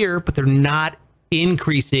 $200,000 a year, but they're not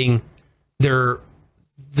increasing their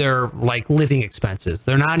like living expenses.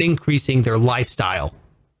 They're not increasing their lifestyle.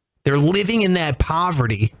 They're living in that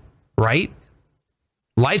poverty, right?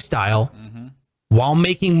 Lifestyle, while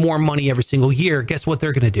making more money every single year. Guess what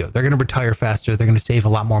they're going to do? They're going to retire faster. They're going to save a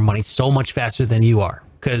lot more money, so much faster than you are.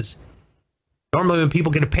 Because normally when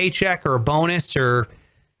people get a paycheck or a bonus or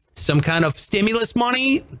some kind of stimulus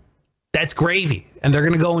money, that's gravy. And they're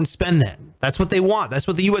going to go and spend that. That's what they want. That's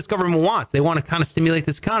what the U.S. government wants. They want to kind of stimulate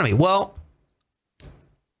this economy. Well,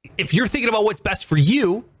 if you're thinking about what's best for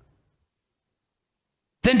you,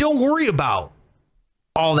 then don't worry about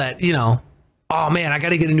all that, oh man, I got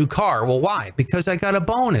to get a new car. Well, why? Because I got a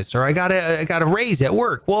bonus or I got a raise at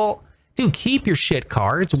work. Well, dude, keep your shit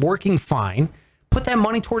car. It's working fine. Put that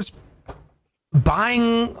money towards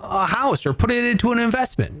buying a house or put it into an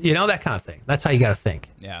investment, that kind of thing. That's how you got to think.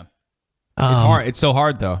 Yeah. It's hard. It's so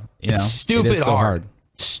hard though. It's stupid hard.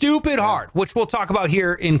 Stupid hard, which we'll talk about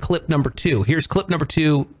here in clip number 2. Here's clip number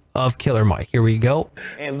 2 of Killer Mike. Here we go.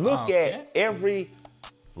 And look at every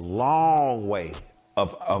long way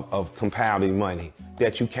of compounding money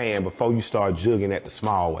that you can before you start jugging at the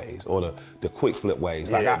small ways or the quick flip ways.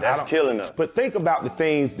 Yeah, I that's don't- killing us. But think about the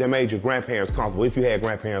things that made your grandparents comfortable. If you had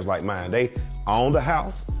grandparents like mine, they owned a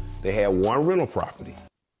house, they had one rental property.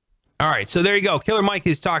 All right, so there you go. Killer Mike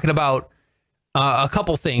is talking about a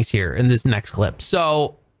couple things here in this next clip.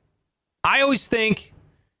 So I always think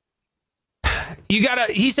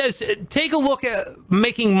he says, take a look at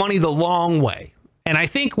making money the long way. And I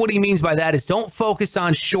think what he means by that is don't focus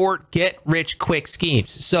on short, get rich quick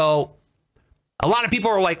schemes. So a lot of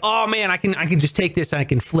people are like, oh man, I can just take this and I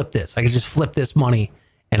can flip this. I can just flip this money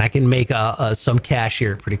and I can make some cash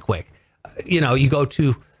here pretty quick. You go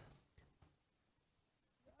to,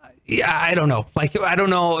 I don't know. Like, I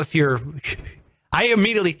don't know if I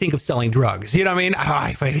immediately think of selling drugs. You know what I mean?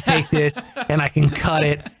 If I can take this and I can cut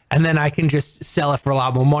it and then I can just sell it for a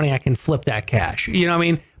lot more money, I can flip that cash. You know what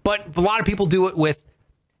I mean? But a lot of people do it with,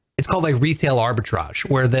 it's called like retail arbitrage,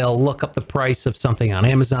 where they'll look up the price of something on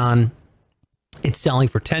Amazon. It's selling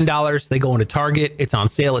for $10. They go into Target. It's on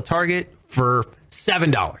sale at Target for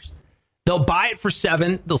 $7. They'll buy it for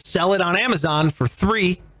 $7. They'll sell it on Amazon for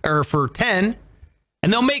 $3 or for $10,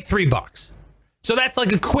 and they'll make $3. So that's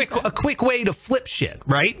like a quick way to flip shit,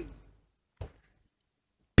 right?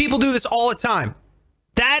 People do this all the time.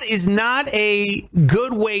 That is not a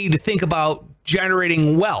good way to think about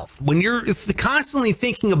generating wealth. When you're constantly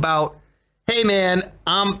thinking about, hey man,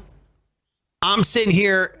 I'm sitting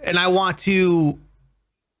here and I want to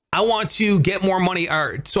get more money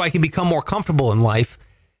so I can become more comfortable in life.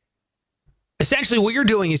 Essentially what you're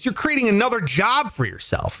doing is you're creating another job for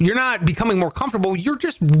yourself. You're not becoming more comfortable. You're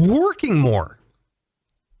just working more,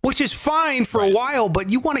 which is fine for a while, but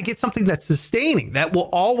you want to get something that's sustaining, that will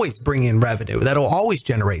always bring in revenue, that'll always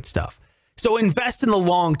generate stuff. So invest in the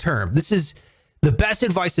long term. This is the best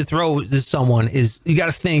advice to throw to someone is you got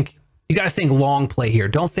to think long play here.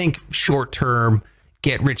 Don't think short term,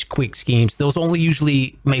 get rich quick schemes. Those only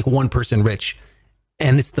usually make one person rich.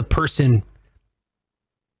 And it's the person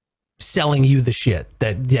selling you the shit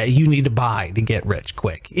that you need to buy to get rich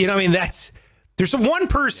quick. You know what I mean? There's one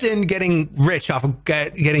person getting rich off of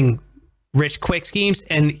getting rich quick schemes,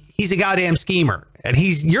 and he's a goddamn schemer. And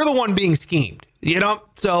you're the one being schemed,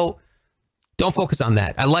 So don't focus on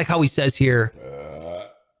that. I like how he says here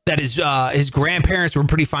that his grandparents were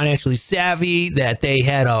pretty financially savvy, that they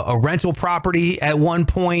had a rental property at one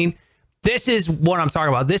point. This is what I'm talking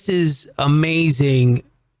about. This is amazing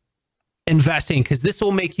investing, because this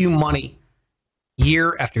will make you money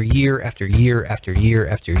year after year after year after year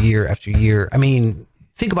after year after year. I mean,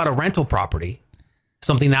 think about a rental property,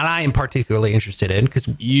 something that I am particularly interested in, because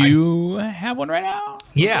you have one right now.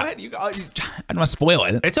 Yeah, go ahead. I don't want to spoil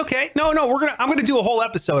it. It's okay. No, I'm gonna do a whole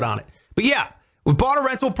episode on it. But yeah, we bought a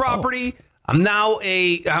rental property. I'm now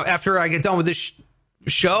after I get done with this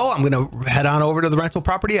show, I'm gonna head on over to the rental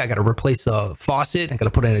property. I got to replace the faucet. I got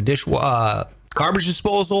to put in a garbage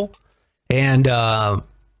disposal, and I'm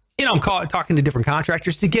talking to different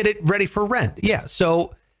contractors to get it ready for rent. Yeah.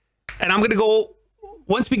 So, and I'm going to go,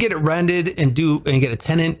 once we get it rented and get a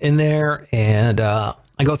tenant in there, and I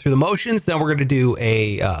go through the motions, then we're going to do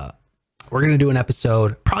an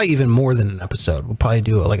episode, probably even more than an episode. We'll probably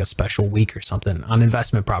do like a special week or something on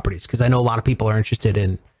investment properties, because I know a lot of people are interested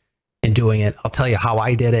in doing it. I'll tell you how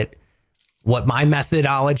I did it, what my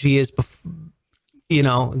methodology is,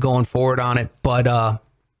 going forward on it. But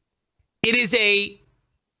it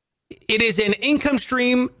is an income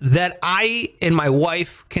stream that I and my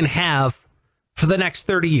wife can have for the next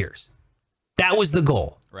 30 years. That was the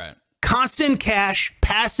goal. Right. Constant cash,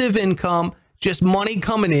 passive income, just money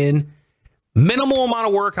coming in, minimal amount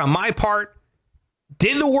of work on my part.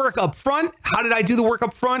 Did the work up front. How did I do the work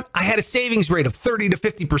up front? I had a savings rate of 30 to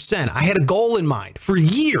 50%. I had a goal in mind. For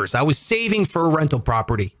years, I was saving for a rental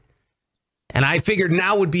property. And I figured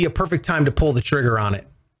now would be a perfect time to pull the trigger on it.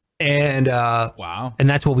 And wow. And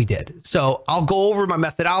that's what we did. So I'll go over my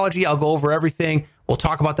methodology. I'll go over everything. We'll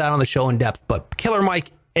talk about that on the show in depth. But Killer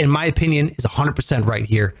Mike, in my opinion, is 100% right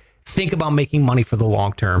here. Think about making money for the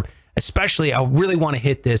long term. Especially, I really want to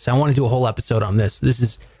hit this. I want to do a whole episode on this. This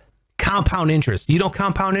is compound interest. You know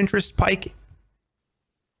compound interest, Pike?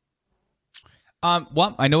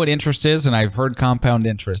 Well, I know what interest is, and I've heard compound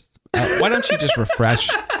interest. Why don't you just refresh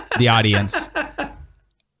the audience?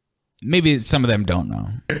 Maybe some of them don't know.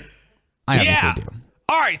 I obviously do.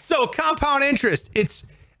 All right, so compound interest.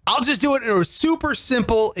 I'll just do it in a super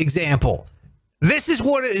simple example. This is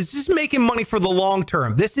what it is. This is making money for the long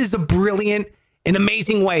term. This is a brilliant and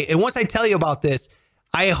amazing way. And once I tell you about this,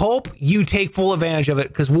 I hope you take full advantage of it,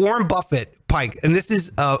 because Warren Buffett, Pike, and this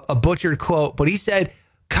is a butchered quote, but he said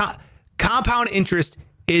compound interest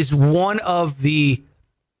is one of the,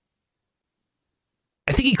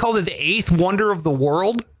 I think he called it the eighth wonder of the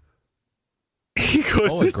world. He goes,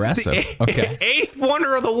 Oh, aggressive. Okay. Eighth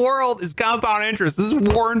wonder of the world is compound interest. This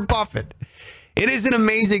is Warren Buffett. It is an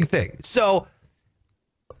amazing thing. So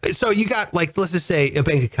you got, like, let's just say a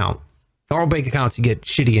bank account. Normal bank accounts, you get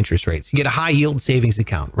shitty interest rates. You get a high yield savings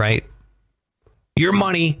account, right? Your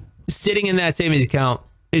money sitting in that savings account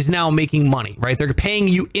is now making money, right? They're paying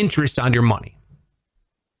you interest on your money.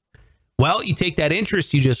 Well, you take that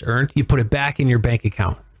interest you just earned, you put it back in your bank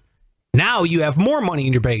account. Now you have more money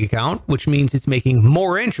in your bank account, which means it's making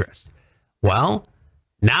more interest. Well,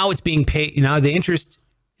 now it's being paid. Now the interest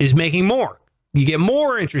is making more. You get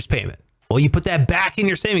more interest payment. Well, you put that back in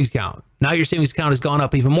your savings account. Now your savings account has gone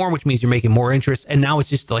up even more, which means you're making more interest. And now it's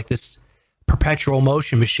just like this perpetual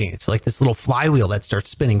motion machine. It's like this little flywheel that starts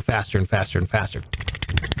spinning faster and faster and faster.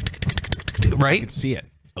 I Right? can see it.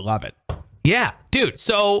 I love it. Yeah, dude.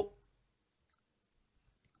 So,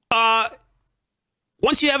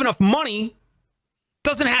 once you have enough money,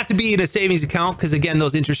 doesn't have to be in a savings account because, again,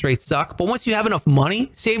 those interest rates suck. But once you have enough money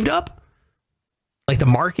saved up, like the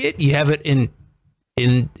market, you have it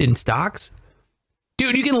in stocks,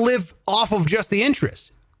 dude, you can live off of just the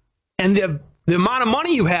interest. And the amount of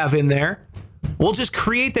money you have in there will just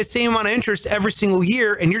create the same amount of interest every single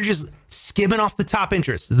year, and you're just skimming off the top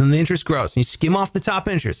interest. And then the interest grows, and you skim off the top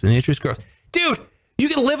interest, and the interest grows. Dude, you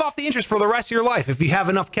can live off the interest for the rest of your life if you have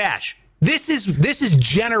enough cash. This is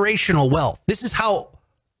generational wealth. This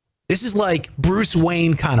is like Bruce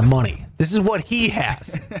Wayne kind of money. This is what he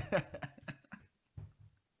has.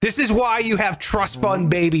 This is why you have trust fund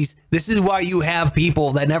babies. This is why you have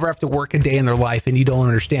people that never have to work a day in their life and you don't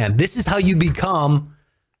understand. This is how you become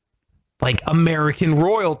like American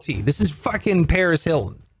royalty. This is fucking Paris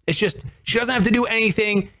Hilton. It's just, she doesn't have to do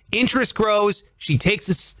anything. Interest grows. She takes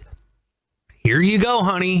this. Here you go,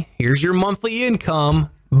 honey. Here's your monthly income.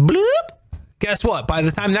 Bloop. Guess what? By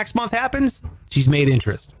the time next month happens, she's made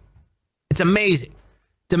interest. It's amazing.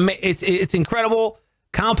 It's incredible.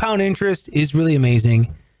 Compound interest is really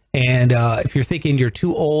amazing. And if you're thinking you're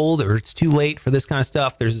too old or it's too late for this kind of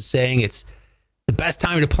stuff, there's a saying, it's the best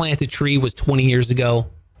time to plant a tree was 20 years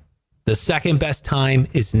ago. The second best time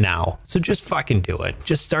is now. So just fucking do it.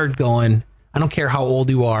 Just start going. I don't care how old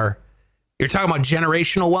you are. You're talking about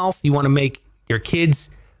generational wealth. You want to make your kids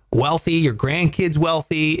wealthy, your grandkids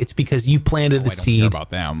wealthy. It's because you planted the seed. Care about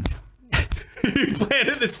them. You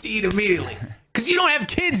planted the seed immediately. Because you don't have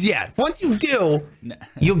kids yet. Once you do,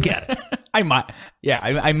 you'll get it. I might. Yeah,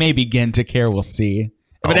 I may begin to care. We'll see.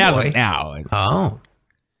 But as of now. Oh.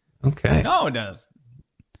 Okay. No, it does.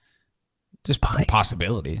 Just a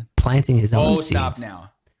possibility. Planting his own seeds. Stop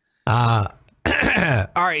now.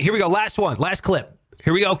 All right, here we go. Last one. Last clip.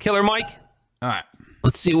 Here we go, Killer Mike. All right.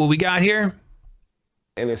 Let's see what we got here.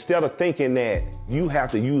 And instead of thinking that you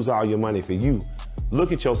have to use all your money for you,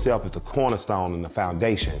 look at yourself as the cornerstone and the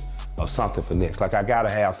foundation of something for next. Like, I gotta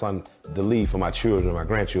have something to leave for my children, my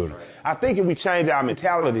grandchildren. I think if we change our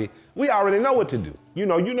mentality, we already know what to do. You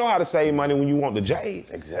know how to save money when you want the J's.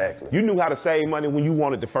 Exactly. You knew how to save money when you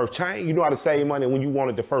wanted the first chain. You know how to save money when you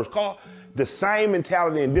wanted the first car. The same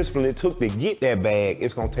mentality and discipline it took to get that bag,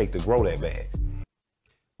 it's gonna take to grow that bag.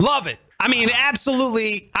 Love it. I mean,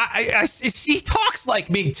 absolutely. He talks like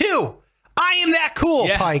me too. I am that cool,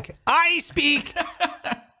 Yeah. Pike. I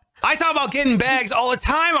talk about getting bags all the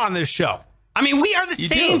time on this show. I mean, we are the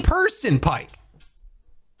same person, Pike.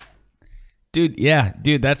 Dude, yeah.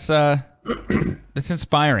 Dude, that's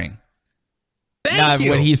inspiring. Thank Not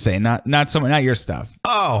you. what he's saying, not your stuff.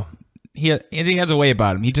 Oh, He has a way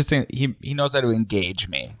about him. He just he knows how to engage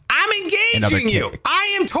me. I'm engaging you. kick.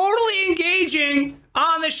 I am totally engaging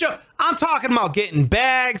on the show. I'm talking about getting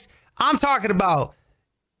bags. I'm talking about,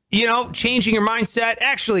 changing your mindset.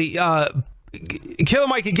 Actually, Killer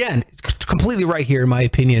Mike, again, completely right here, in my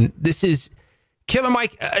opinion. This is Killer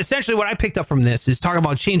Mike. Essentially, what I picked up from this is talking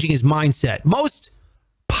about changing his mindset. Most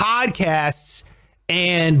podcasts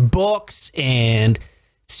and books and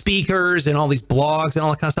speakers and all these blogs and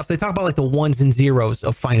all that kind of stuff, they talk about like the ones and zeros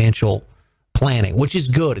of financial planning, which is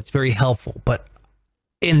good. It's very helpful. But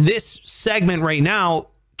in this segment right now,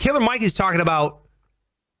 Killer Mike is talking about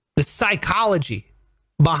the psychology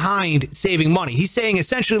behind saving money. He's saying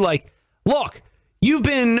essentially like, look, you've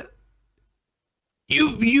been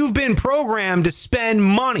programmed to spend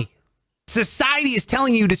money. Society is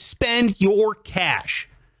telling you to spend your cash.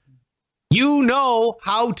 You know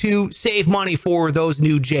how to save money for those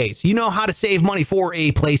new J's. You know how to save money for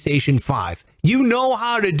a PlayStation 5. You know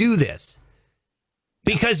how to do this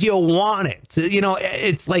because you want it. So,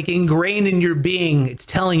 it's like ingrained in your being. It's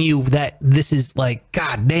telling you that this is like,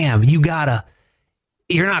 God damn, you gotta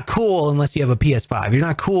you're not cool unless you have a PS5. You're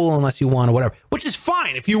not cool unless you want or whatever, which is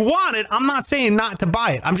fine. If you want it, I'm not saying not to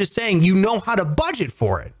buy it. I'm just saying you know how to budget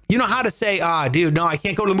for it. You know how to say, dude, no, I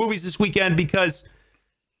can't go to the movies this weekend because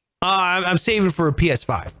I'm saving for a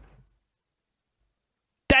PS5.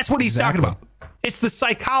 That's what he's talking about. It's the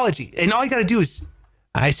psychology. And all you got to do is,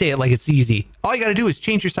 I say it like it's easy. All you got to do is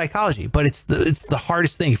change your psychology, but it's the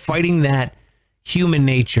hardest thing, fighting that human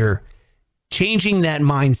nature, changing that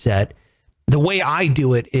mindset. The way I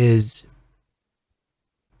do it is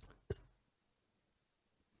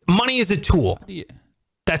money is a tool.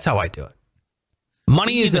 That's how I do it.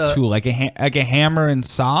 Money is a tool, like a hammer and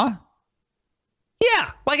saw.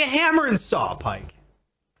 Yeah, like a hammer and saw, Pike.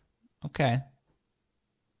 Okay.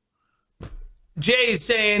 Jay's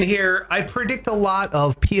saying here, I predict a lot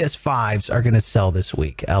of PS5s are going to sell this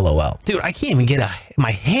week. LOL. Dude, I can't even get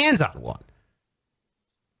my hands on one.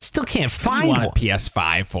 Still can't find what one. You want a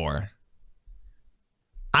PS5 for?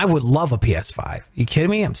 I would love a PS5. You kidding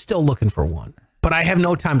me? I'm still looking for one, but I have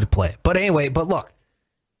no time to play it. But anyway, look,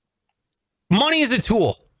 money is a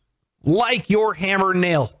tool, like your hammer and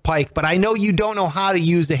nail, Pike. But I know you don't know how to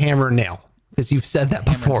use a hammer and nail because you've said that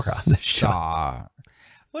before on the show.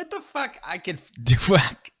 What the fuck?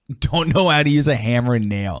 Don't know how to use a hammer and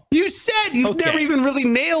nail. You said you've never even really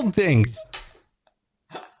nailed things.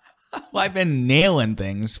 Well, I've been nailing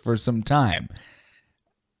things for some time.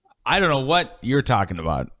 I don't know what you're talking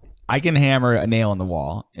about. I can hammer a nail in the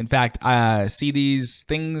wall. In fact, see these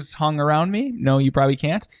things hung around me? No, you probably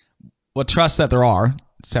can't. Well, trust that there are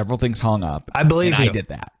several things hung up. I believe you. I did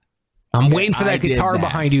that. I'm waiting for that guitar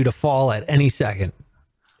behind you to fall at any second.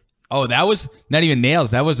 Oh, that was not even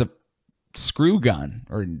nails. That was a screw gun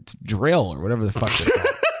or drill or whatever the fuck they're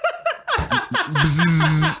called.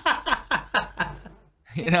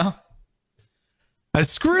 You know? A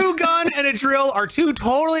screw gun and a drill are two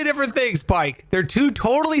totally different things, Pike. They're two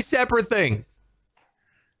totally separate things.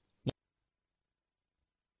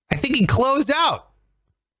 I think he closed out.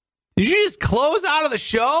 Did you just close out of the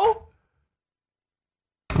show?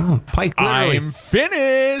 Oh, Pike literally. I'm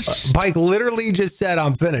finished. Pike literally just said,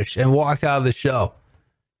 I'm finished and walked out of the show.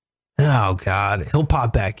 Oh, God. He'll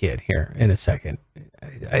pop back in here in a second.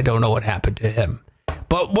 I don't know what happened to him.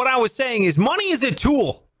 But what I was saying is money is a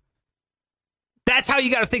tool. That's how you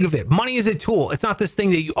got to think of it. Money is a tool. It's not this thing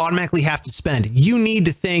that you automatically have to spend. You need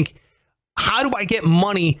to think, how do I get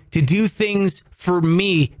money to do things for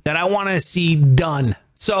me that I want to see done?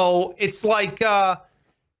 So it's like, I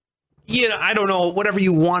don't know, whatever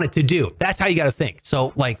you want it to do. That's how you got to think.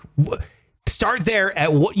 So like start there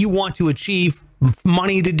at what you want to achieve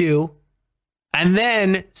money to do, and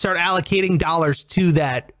then start allocating dollars to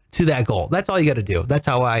that goal. That's all you got to do. That's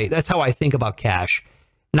how I think about cash.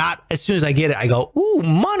 Not as soon as I get it, I go, ooh,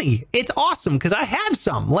 money. It's awesome because I have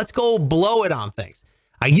some. Let's go blow it on things.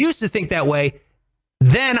 I used to think that way.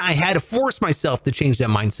 Then I had to force myself to change that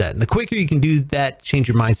mindset. And the quicker you can do that, change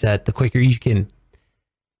your mindset, the quicker you can,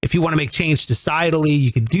 if you want to make change societally,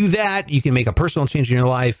 you can do that. You can make a personal change in your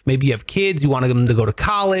life. Maybe you have kids, you want them to go to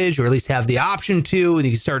college or at least have the option to, and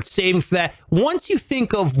you can start saving for that. Once you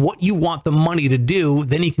think of what you want the money to do,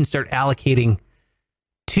 then you can start allocating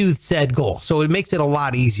to said goal. So it makes it a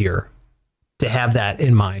lot easier to have that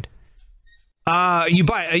in mind. Are you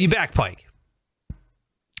back, Pike?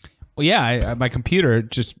 Well, yeah, my computer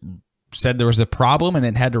just said there was a problem and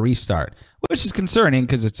it had to restart, which is concerning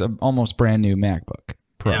because it's an almost brand new MacBook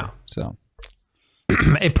Pro. Yeah. So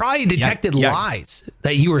it probably detected lies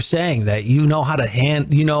that you were saying, that you know how to hang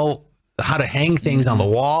things on the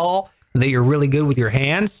wall, that you're really good with your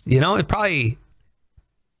hands. You know, it probably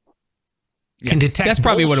can detect. That's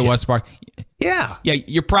probably what it was, Spark. Yeah. Yeah,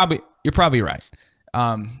 you're probably right.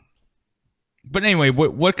 But anyway,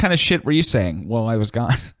 what kind of shit were you saying while I was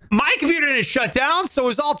gone? My computer didn't shut down, so it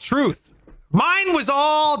was all truth. Mine was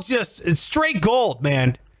all just straight gold,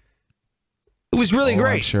 man. It was really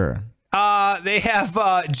great. I'm sure. They have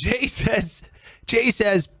Jay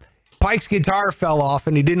says Pike's guitar fell off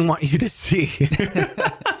and he didn't want you to see.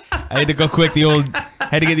 I had to go quick.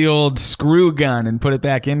 Had to get the old screw gun and put it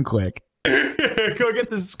back in quick. Go get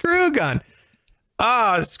the screw gun.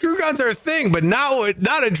 Screw guns are a thing, but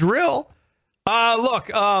not a drill.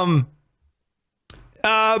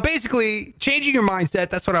 Basically changing your mindset.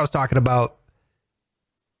 That's what I was talking about.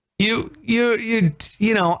 You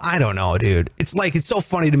know, I don't know, dude. It's like, it's so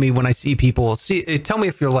funny to me when I see people tell me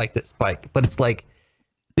if you're like this, Mike, but it's like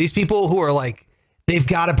these people who are like, they've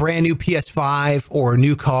got a brand new PS5 or a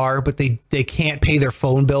new car, but they can't pay their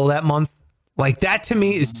phone bill that month. Like that to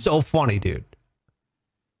me is so funny, dude.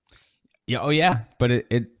 Yeah. Oh yeah. But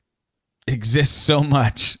it exists so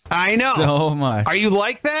much. I know. So much. Are you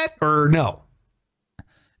like that or no?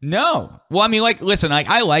 No. Well, I mean, like, listen,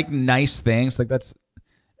 I like nice things. Like,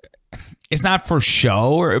 it's not for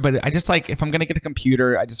show, but I just like, if I'm going to get a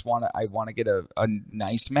computer, I want to get a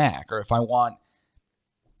nice Mac. Or if I want,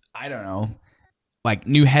 I don't know, like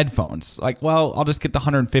new headphones. Like, well, I'll just get the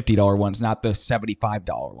 $150 ones, not the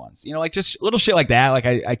 $75 ones. You know, like just little shit like that. Like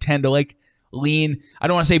I tend to like lean, I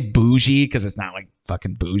don't want to say bougie because it's not like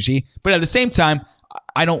fucking bougie. But at the same time,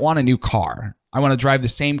 I don't want a new car. I want to drive the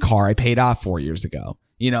same car I paid off 4 years ago.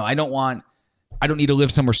 You know, I don't need to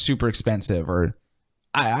live somewhere super expensive, or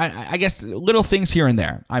I guess little things here and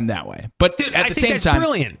there. I'm that way. But Dude, at the same time,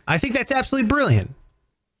 brilliant. I think that's absolutely brilliant.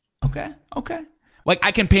 Okay. Like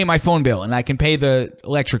I can pay my phone bill and I can pay the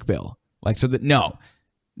electric bill. Like, so that, no,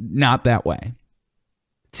 not that way.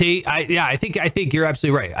 See, I think you're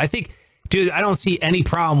absolutely right. I think, dude, I don't see any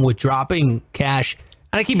problem with dropping cash.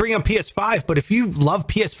 And I keep bringing up PS5, but if you love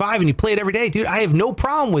PS5 and you play it every day, dude, I have no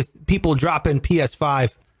problem with people dropping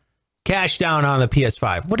PS5 cash down on the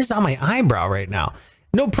PS5. What is on my eyebrow right now?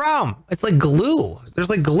 No problem. It's like glue. There's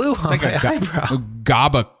like glue on my eyebrow. A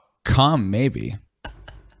GABA cum, maybe.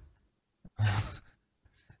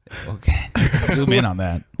 Okay. Zoom in on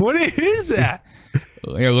that. What is that?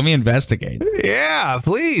 Here, let me investigate. Yeah,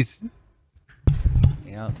 please.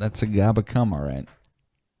 Yeah, that's a GABA cum, all right.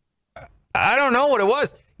 I don't know what it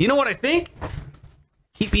was. You know what I think?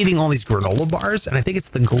 Keep eating all these granola bars, and I think it's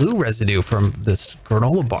the glue residue from this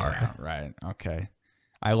granola bar. Yeah, right. Okay.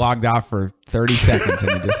 I logged off for 30 seconds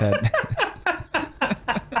and we just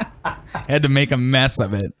had to make a mess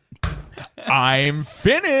of it. I'm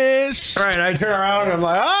finished. All right, I turn around and I'm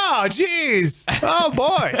like, oh, geez. Oh,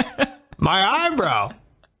 boy. My eyebrow.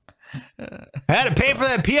 I had to pay for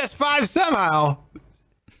that PS5 somehow.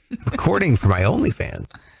 Recording for my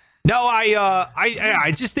OnlyFans. No,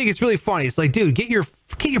 I just think it's really funny. It's like, dude, get your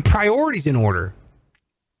priorities in order.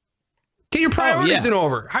 Get your priorities in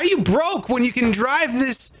order. How are you broke when you can drive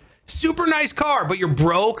this super nice car, but you're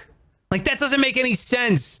broke? Like, that doesn't make any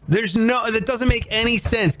sense. That doesn't make any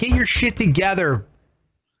sense. Get your shit together.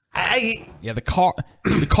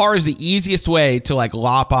 The car is the easiest way to like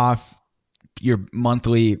lop off your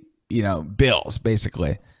monthly, bills,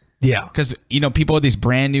 basically. Yeah. Because, people with these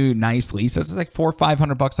brand new nice leases, it's like $400 or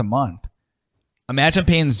 $500 a month. Imagine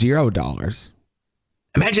paying $0.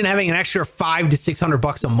 Imagine having an extra $500 to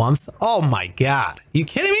 $600 a month. Oh my God. You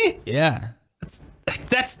kidding me? Yeah.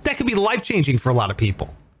 That could be life-changing for a lot of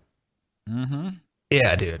people. Mm-hmm.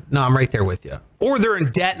 Yeah, dude. No, I'm right there with you. Or they're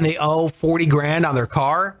in debt and they owe 40 grand on their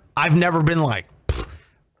car. I've never been like,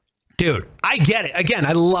 dude, I get it. Again,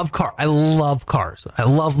 I love cars. I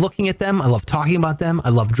love looking at them. I love talking about them. I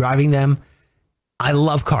love driving them. I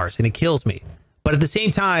love cars and it kills me. But at the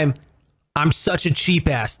same time, I'm such a cheap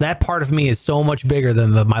ass. That part of me is so much bigger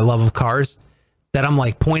than my love of cars that I'm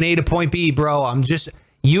like point A to point B, bro. I'm just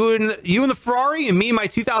you and the Ferrari and me and my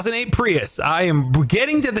 2008 Prius. I am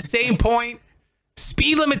getting to the same point.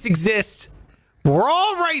 Speed limits exist. We're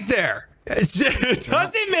all right there. It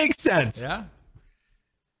doesn't make sense. Yeah.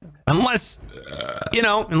 Unless you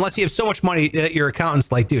have so much money that your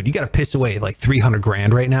accountant's like, dude, you got to piss away like 300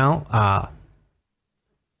 grand right now.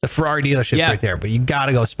 The Ferrari dealership right there, but you got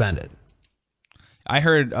to go spend it. I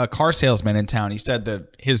heard a car salesman in town. He said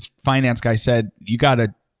that his finance guy said, you got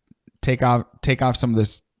to take off some of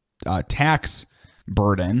this tax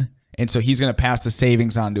burden. And so he's going to pass the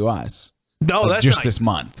savings on to us. No, that's just nice. This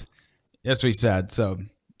month. That's what he said. So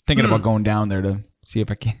thinking about going down there to see if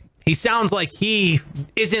I can. He sounds like he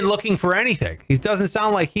isn't looking for anything. He doesn't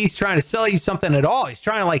sound like he's trying to sell you something at all. He's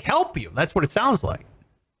trying to like help you. That's what it sounds like.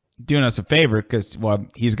 Doing us a favor because, well,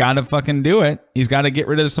 he's got to fucking do it. He's got to get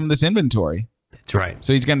rid of some of this inventory. That's right.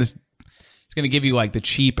 So he's gonna give you like the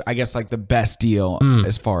cheap, I guess, like the best deal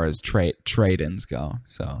as far as trade-ins go.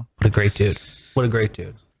 So what a great dude. What a great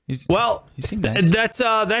dude. He seemed nice.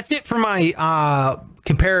 That's it for my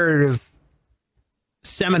comparative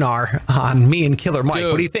seminar on me and Killer Mike.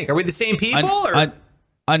 Dude, what do you think? Are we the same people?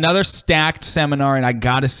 Another stacked seminar, and I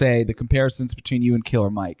gotta say the comparisons between you and Killer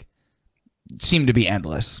Mike seem to be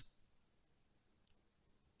endless.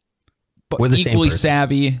 But we're the equally same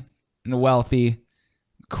savvy and wealthy,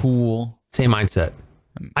 cool. Same mindset.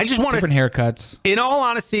 I just want different haircuts. In all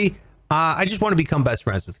honesty, I just want to become best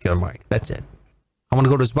friends with Killer Mike. That's it. I want to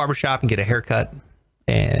go to his barbershop and get a haircut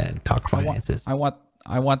and talk finances. I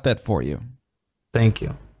want that for you. Thank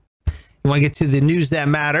you. You want to get to the news that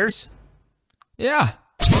matters? Yeah.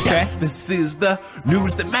 Okay. Yes, this is the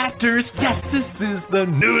news that matters. Yes, this is the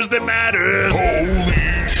news that matters.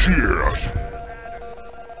 Holy shit.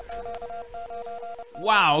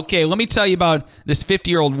 Wow. Okay. Let me tell you about this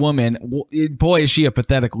 50-year-old woman. Boy, is she a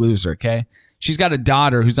pathetic loser. Okay. She's got a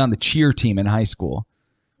daughter who's on the cheer team in high school.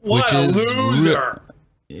 What a loser.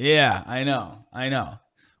 Yeah, I know.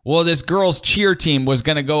 Well, this girls' cheer team was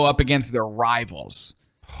going to go up against their rivals.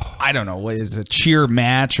 I don't know, what is a cheer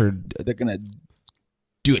match, or they're going to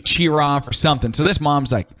do a cheer off or something. So this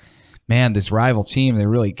mom's like, man, this rival team, they're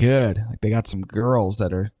really good. Like, they got some girls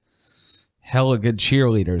that are hella good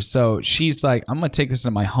cheerleaders. So she's like, I'm going to take this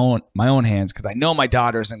into my own hands because I know my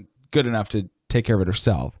daughter isn't good enough to take care of it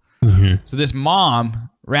herself. Mm-hmm. So this mom,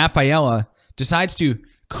 Rafaela, decides to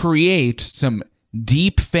create some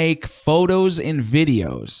deep fake photos and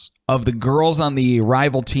videos of the girls on the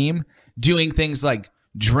rival team doing things like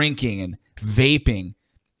drinking and vaping,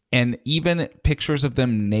 and even pictures of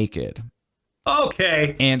them naked.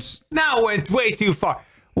 Okay. And now it went way too far.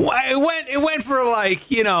 It went for like,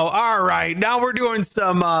 all right, now we're doing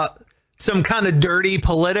some kind of dirty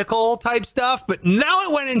political type stuff, but now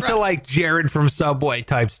it went into like Jared from Subway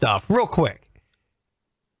type stuff real quick.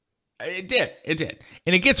 It did.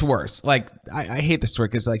 And it gets worse. Like, I hate the story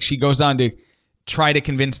because like she goes on to try to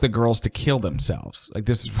convince the girls to kill themselves. Like,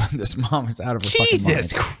 this mom is out of her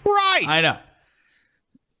Jesus fucking mind. Christ. I know.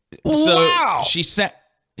 Wow. So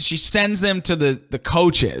she sends them to the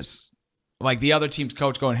coaches, like the other team's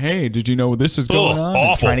coach, going, "Hey, did you know this is going on?"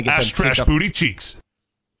 Awful. Trying to get Ass them trash booty cheeks.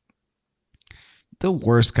 The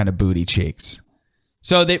worst kind of booty cheeks.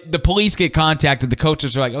 So the police get contacted. The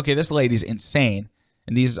coaches are like, "Okay, this lady's insane,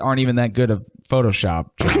 and these aren't even that good of Photoshop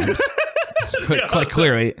jobs." Quite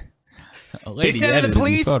clearly. They sent the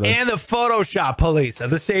police and the Photoshop police at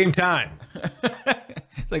the same time.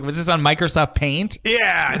 It's like, was this on Microsoft Paint?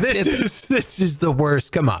 Yeah, this is the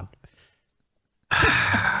worst. Come on.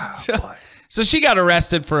 So she got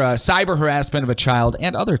arrested for cyber harassment of a child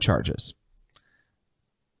and other charges.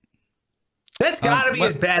 That's got to be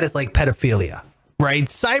as bad as like pedophilia, right?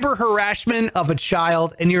 Cyber harassment of a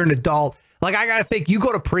child and you're an adult. Like, I got to think, you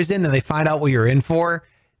go to prison and they find out what you're in for.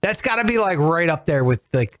 That's got to be like right up there with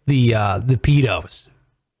like the pedos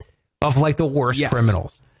of like the worst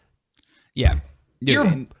criminals. Yeah.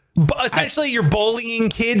 Dude, you're bullying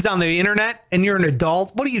kids on the internet and you're an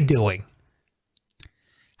adult. What are you doing?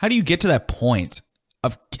 How do you get to that point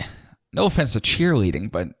of, no offense to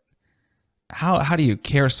cheerleading, but how do you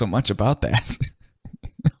care so much about that?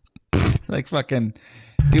 Like fucking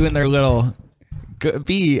doing their little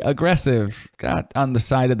be aggressive on the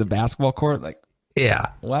side of the basketball court. Like, yeah.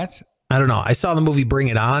 What? I don't know. I saw the movie Bring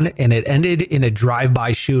It On and it ended in a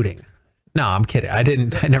drive-by shooting. No, I'm kidding. I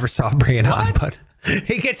never saw Bring It On, but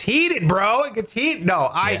it gets heated, bro. It gets heated. No,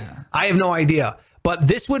 I have no idea. But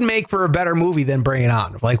this would make for a better movie than Bring It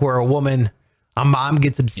On. Like, where a mom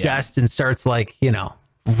gets obsessed and starts like,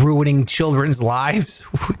 ruining children's lives.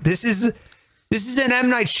 This is an M.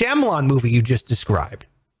 Night Shyamalan movie you just described.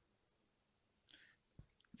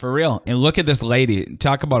 For real. And look at this lady.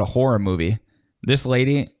 Talk about a horror movie. This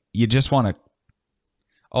lady, you just want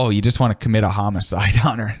to commit a homicide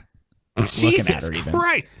on her. Jesus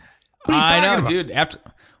Christ. What are you I know, about? dude.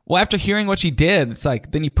 After hearing what she did, it's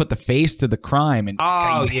like, then you put the face to the crime and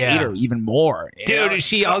you hate her even more. Dude, is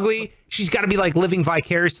she ugly? She's got to be like living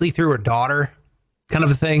vicariously through her daughter, kind of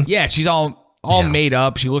a thing. Yeah, she's all made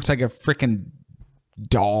up. She looks like a freaking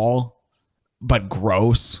doll, but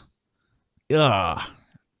gross. Ugh.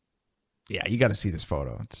 Yeah, you got to see this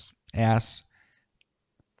photo. It's ass,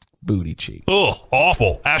 booty cheeks. Ugh,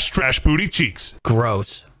 awful. Ass trash booty cheeks.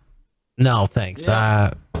 Gross. No, thanks.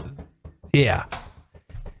 Yeah.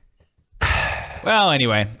 Well,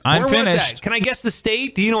 anyway, I'm finished. Can I guess the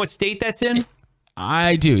state? Do you know what state that's in?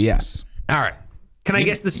 I do, yes. All right. Can I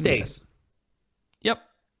guess the state? Yes. Yep.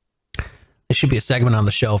 There should be a segment on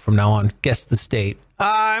the show from now on. Guess the state.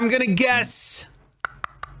 I'm going to guess.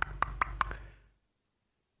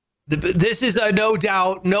 This is a no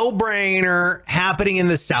doubt, no brainer happening in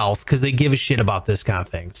the South because they give a shit about this kind of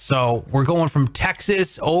thing. So we're going from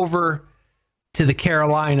Texas over to the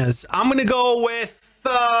Carolinas. I'm going to go with,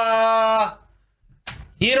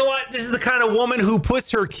 you know what? This is the kind of woman who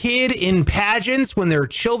puts her kid in pageants when they're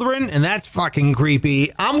children, and that's fucking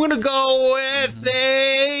creepy. I'm going to go with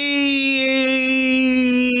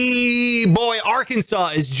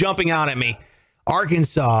Arkansas is jumping out at me.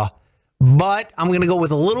 Arkansas. But I'm going to go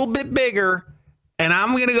with a little bit bigger, and I'm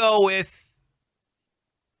going to go with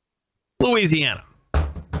Louisiana.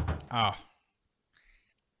 Oh.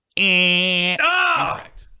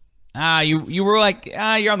 You were like,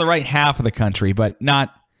 you're on the right half of the country, but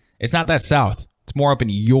it's not that south. It's more up in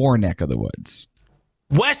your neck of the woods.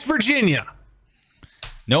 West Virginia.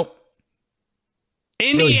 Nope.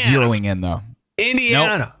 Indiana. Really zeroing in, though.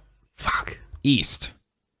 Indiana. Nope. Fuck.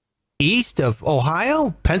 East of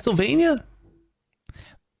Ohio? Pennsylvania?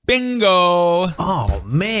 Bingo. Oh,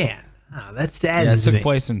 man. Oh, that's Yeah, it sad. took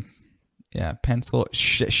place in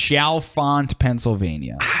Chalfont,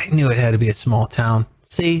 Pennsylvania. I knew it had to be a small town.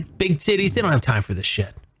 See, big cities, they don't have time for this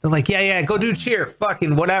shit. They're like, yeah, go do cheer.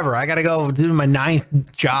 Fucking whatever. I got to go do my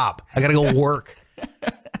 9th job. I got to go work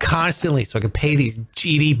constantly so I can pay these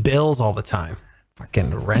GD bills all the time.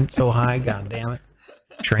 Fucking rent so high. God damn it.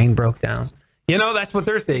 Train broke down. You know, that's what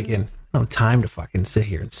they're thinking. No time to fucking sit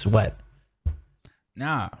here and sweat.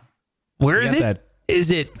 Nah. Where is it?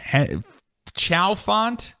 Is it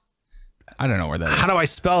Chalfont? I don't know where that is. How do I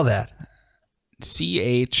spell that?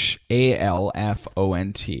 Chalfont.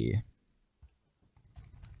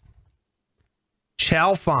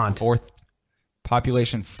 Chalfont.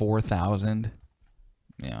 Population 4,000.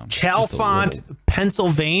 Yeah. Chalfont,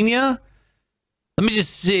 Pennsylvania. Let me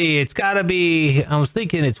just see. It's got to be. I was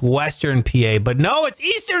thinking it's Western PA, but no, it's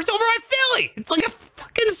Eastern. It's over by Philly. It's like a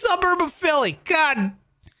fucking suburb of Philly. God.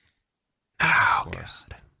 Oh,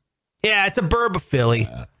 God. Yeah, it's a burb of Philly.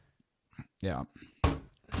 Yeah.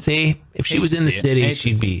 See, if she was in the city,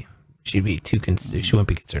 she'd be she wouldn't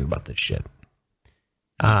be concerned about this shit.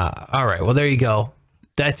 All right. Well, there you go.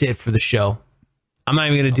 That's it for the show. I'm not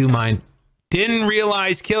even going to do mine. Didn't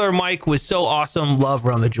realize Killer Mike was so awesome. Love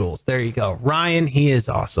Run the Jewels. There you go. Ryan, he is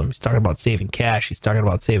awesome. He's talking about saving cash. He's talking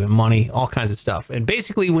about saving money, all kinds of stuff. And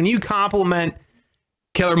basically, when you compliment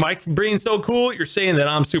Killer Mike for being so cool, you're saying that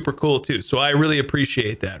I'm super cool too. So I really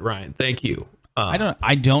appreciate that, Ryan. Thank you. I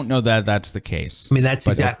don't know that that's the case. I mean, that's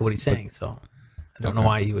exactly what he's saying. So I don't know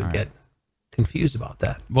why you would get confused about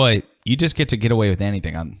that. Boy, you just get to get away with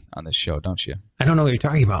anything on this show, don't you? I don't know what you're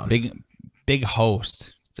talking about. Big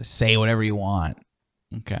host. To say whatever you want.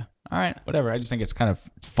 Okay. All right. Whatever. I just think it's kind of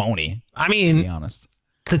phony. I mean, to be honest.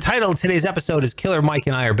 The title of today's episode is Killer Mike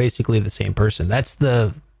and I are basically the same person. That's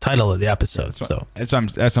the title of the episode. That's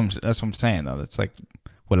what I'm saying though. That's like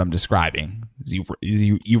what I'm describing.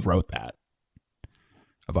 You wrote that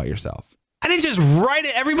about yourself. I didn't just write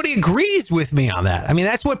it. Everybody agrees with me on that. I mean,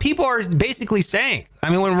 that's what people are basically saying. I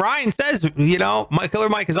mean, when Ryan says, Killer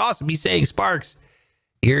Mike is awesome, he's saying, Sparks,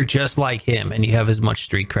 you're just like him, and you have as much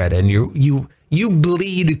street cred, and you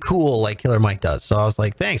bleed cool like Killer Mike does. So I was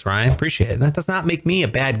like, thanks, Ryan. Appreciate it. That does not make me a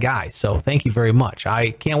bad guy. So thank you very much.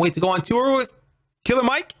 I can't wait to go on tour with Killer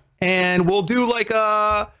Mike, and we'll do like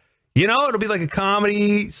it'll be like a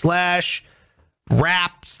comedy /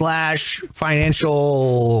 rap /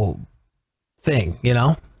 financial thing,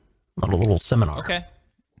 a little seminar. Okay.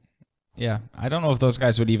 Yeah. I don't know if those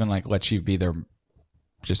guys would even like let you be their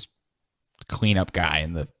just cleanup guy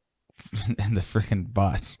in the freaking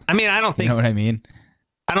bus. I mean, I don't think, you know what I mean?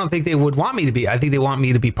 I don't think they would want me to be. I think they want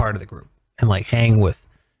me to be part of the group and like hang with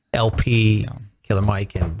LP, Killer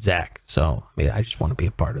Mike, and Zach. So, I mean, I just want to be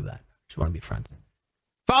a part of that. I just want to be friends.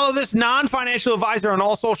 Follow this non-financial advisor on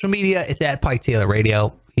all social media. It's at Pike Taylor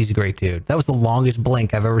Radio. He's a great dude. That was the longest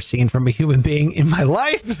blink I've ever seen from a human being in my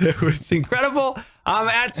life. It was incredible. I'm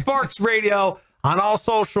at Sparks Radio on all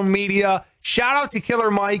social media. Shout out to Killer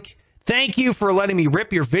Mike. Thank you for letting me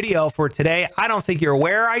rip your video for today. I don't think you're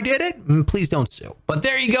aware I did it. Please don't sue. But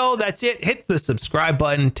there you go. That's it. Hit the subscribe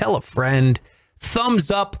button. Tell a friend. Thumbs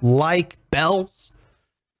up, like, bells.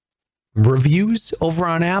 Reviews over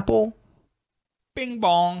on Apple. Bing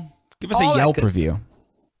bong. Give us a Yelp review.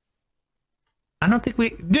 I don't think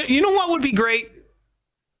you know what would be great?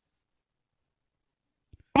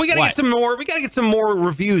 We gotta get some more. We gotta get some more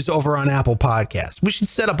reviews over on Apple Podcasts. We should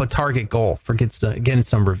set up a target goal for getting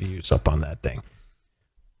some reviews up on that thing.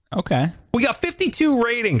 Okay. We got 52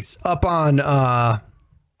 ratings up on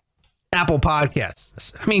Apple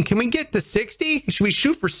Podcasts. I mean, can we get to 60? Should we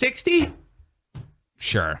shoot for 60?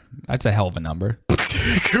 Sure. That's a hell of a number.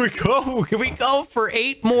 Can we go for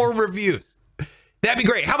 8 more reviews? That'd be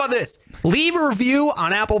great. How about this? Leave a review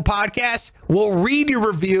on Apple Podcasts. We'll read your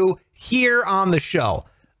review here on the show.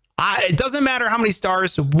 It doesn't matter how many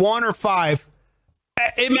stars, 1 or 5.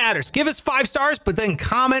 It matters. Give us 5 stars, but then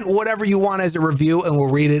comment whatever you want as a review, and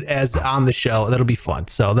we'll read it as on the show. That'll be fun.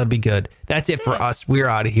 So that'll be good. That's it for us. We're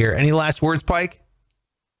out of here. Any last words, Pike?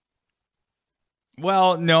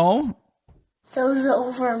 Well, no. Show's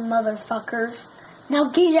over, motherfuckers. Now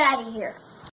get out of here.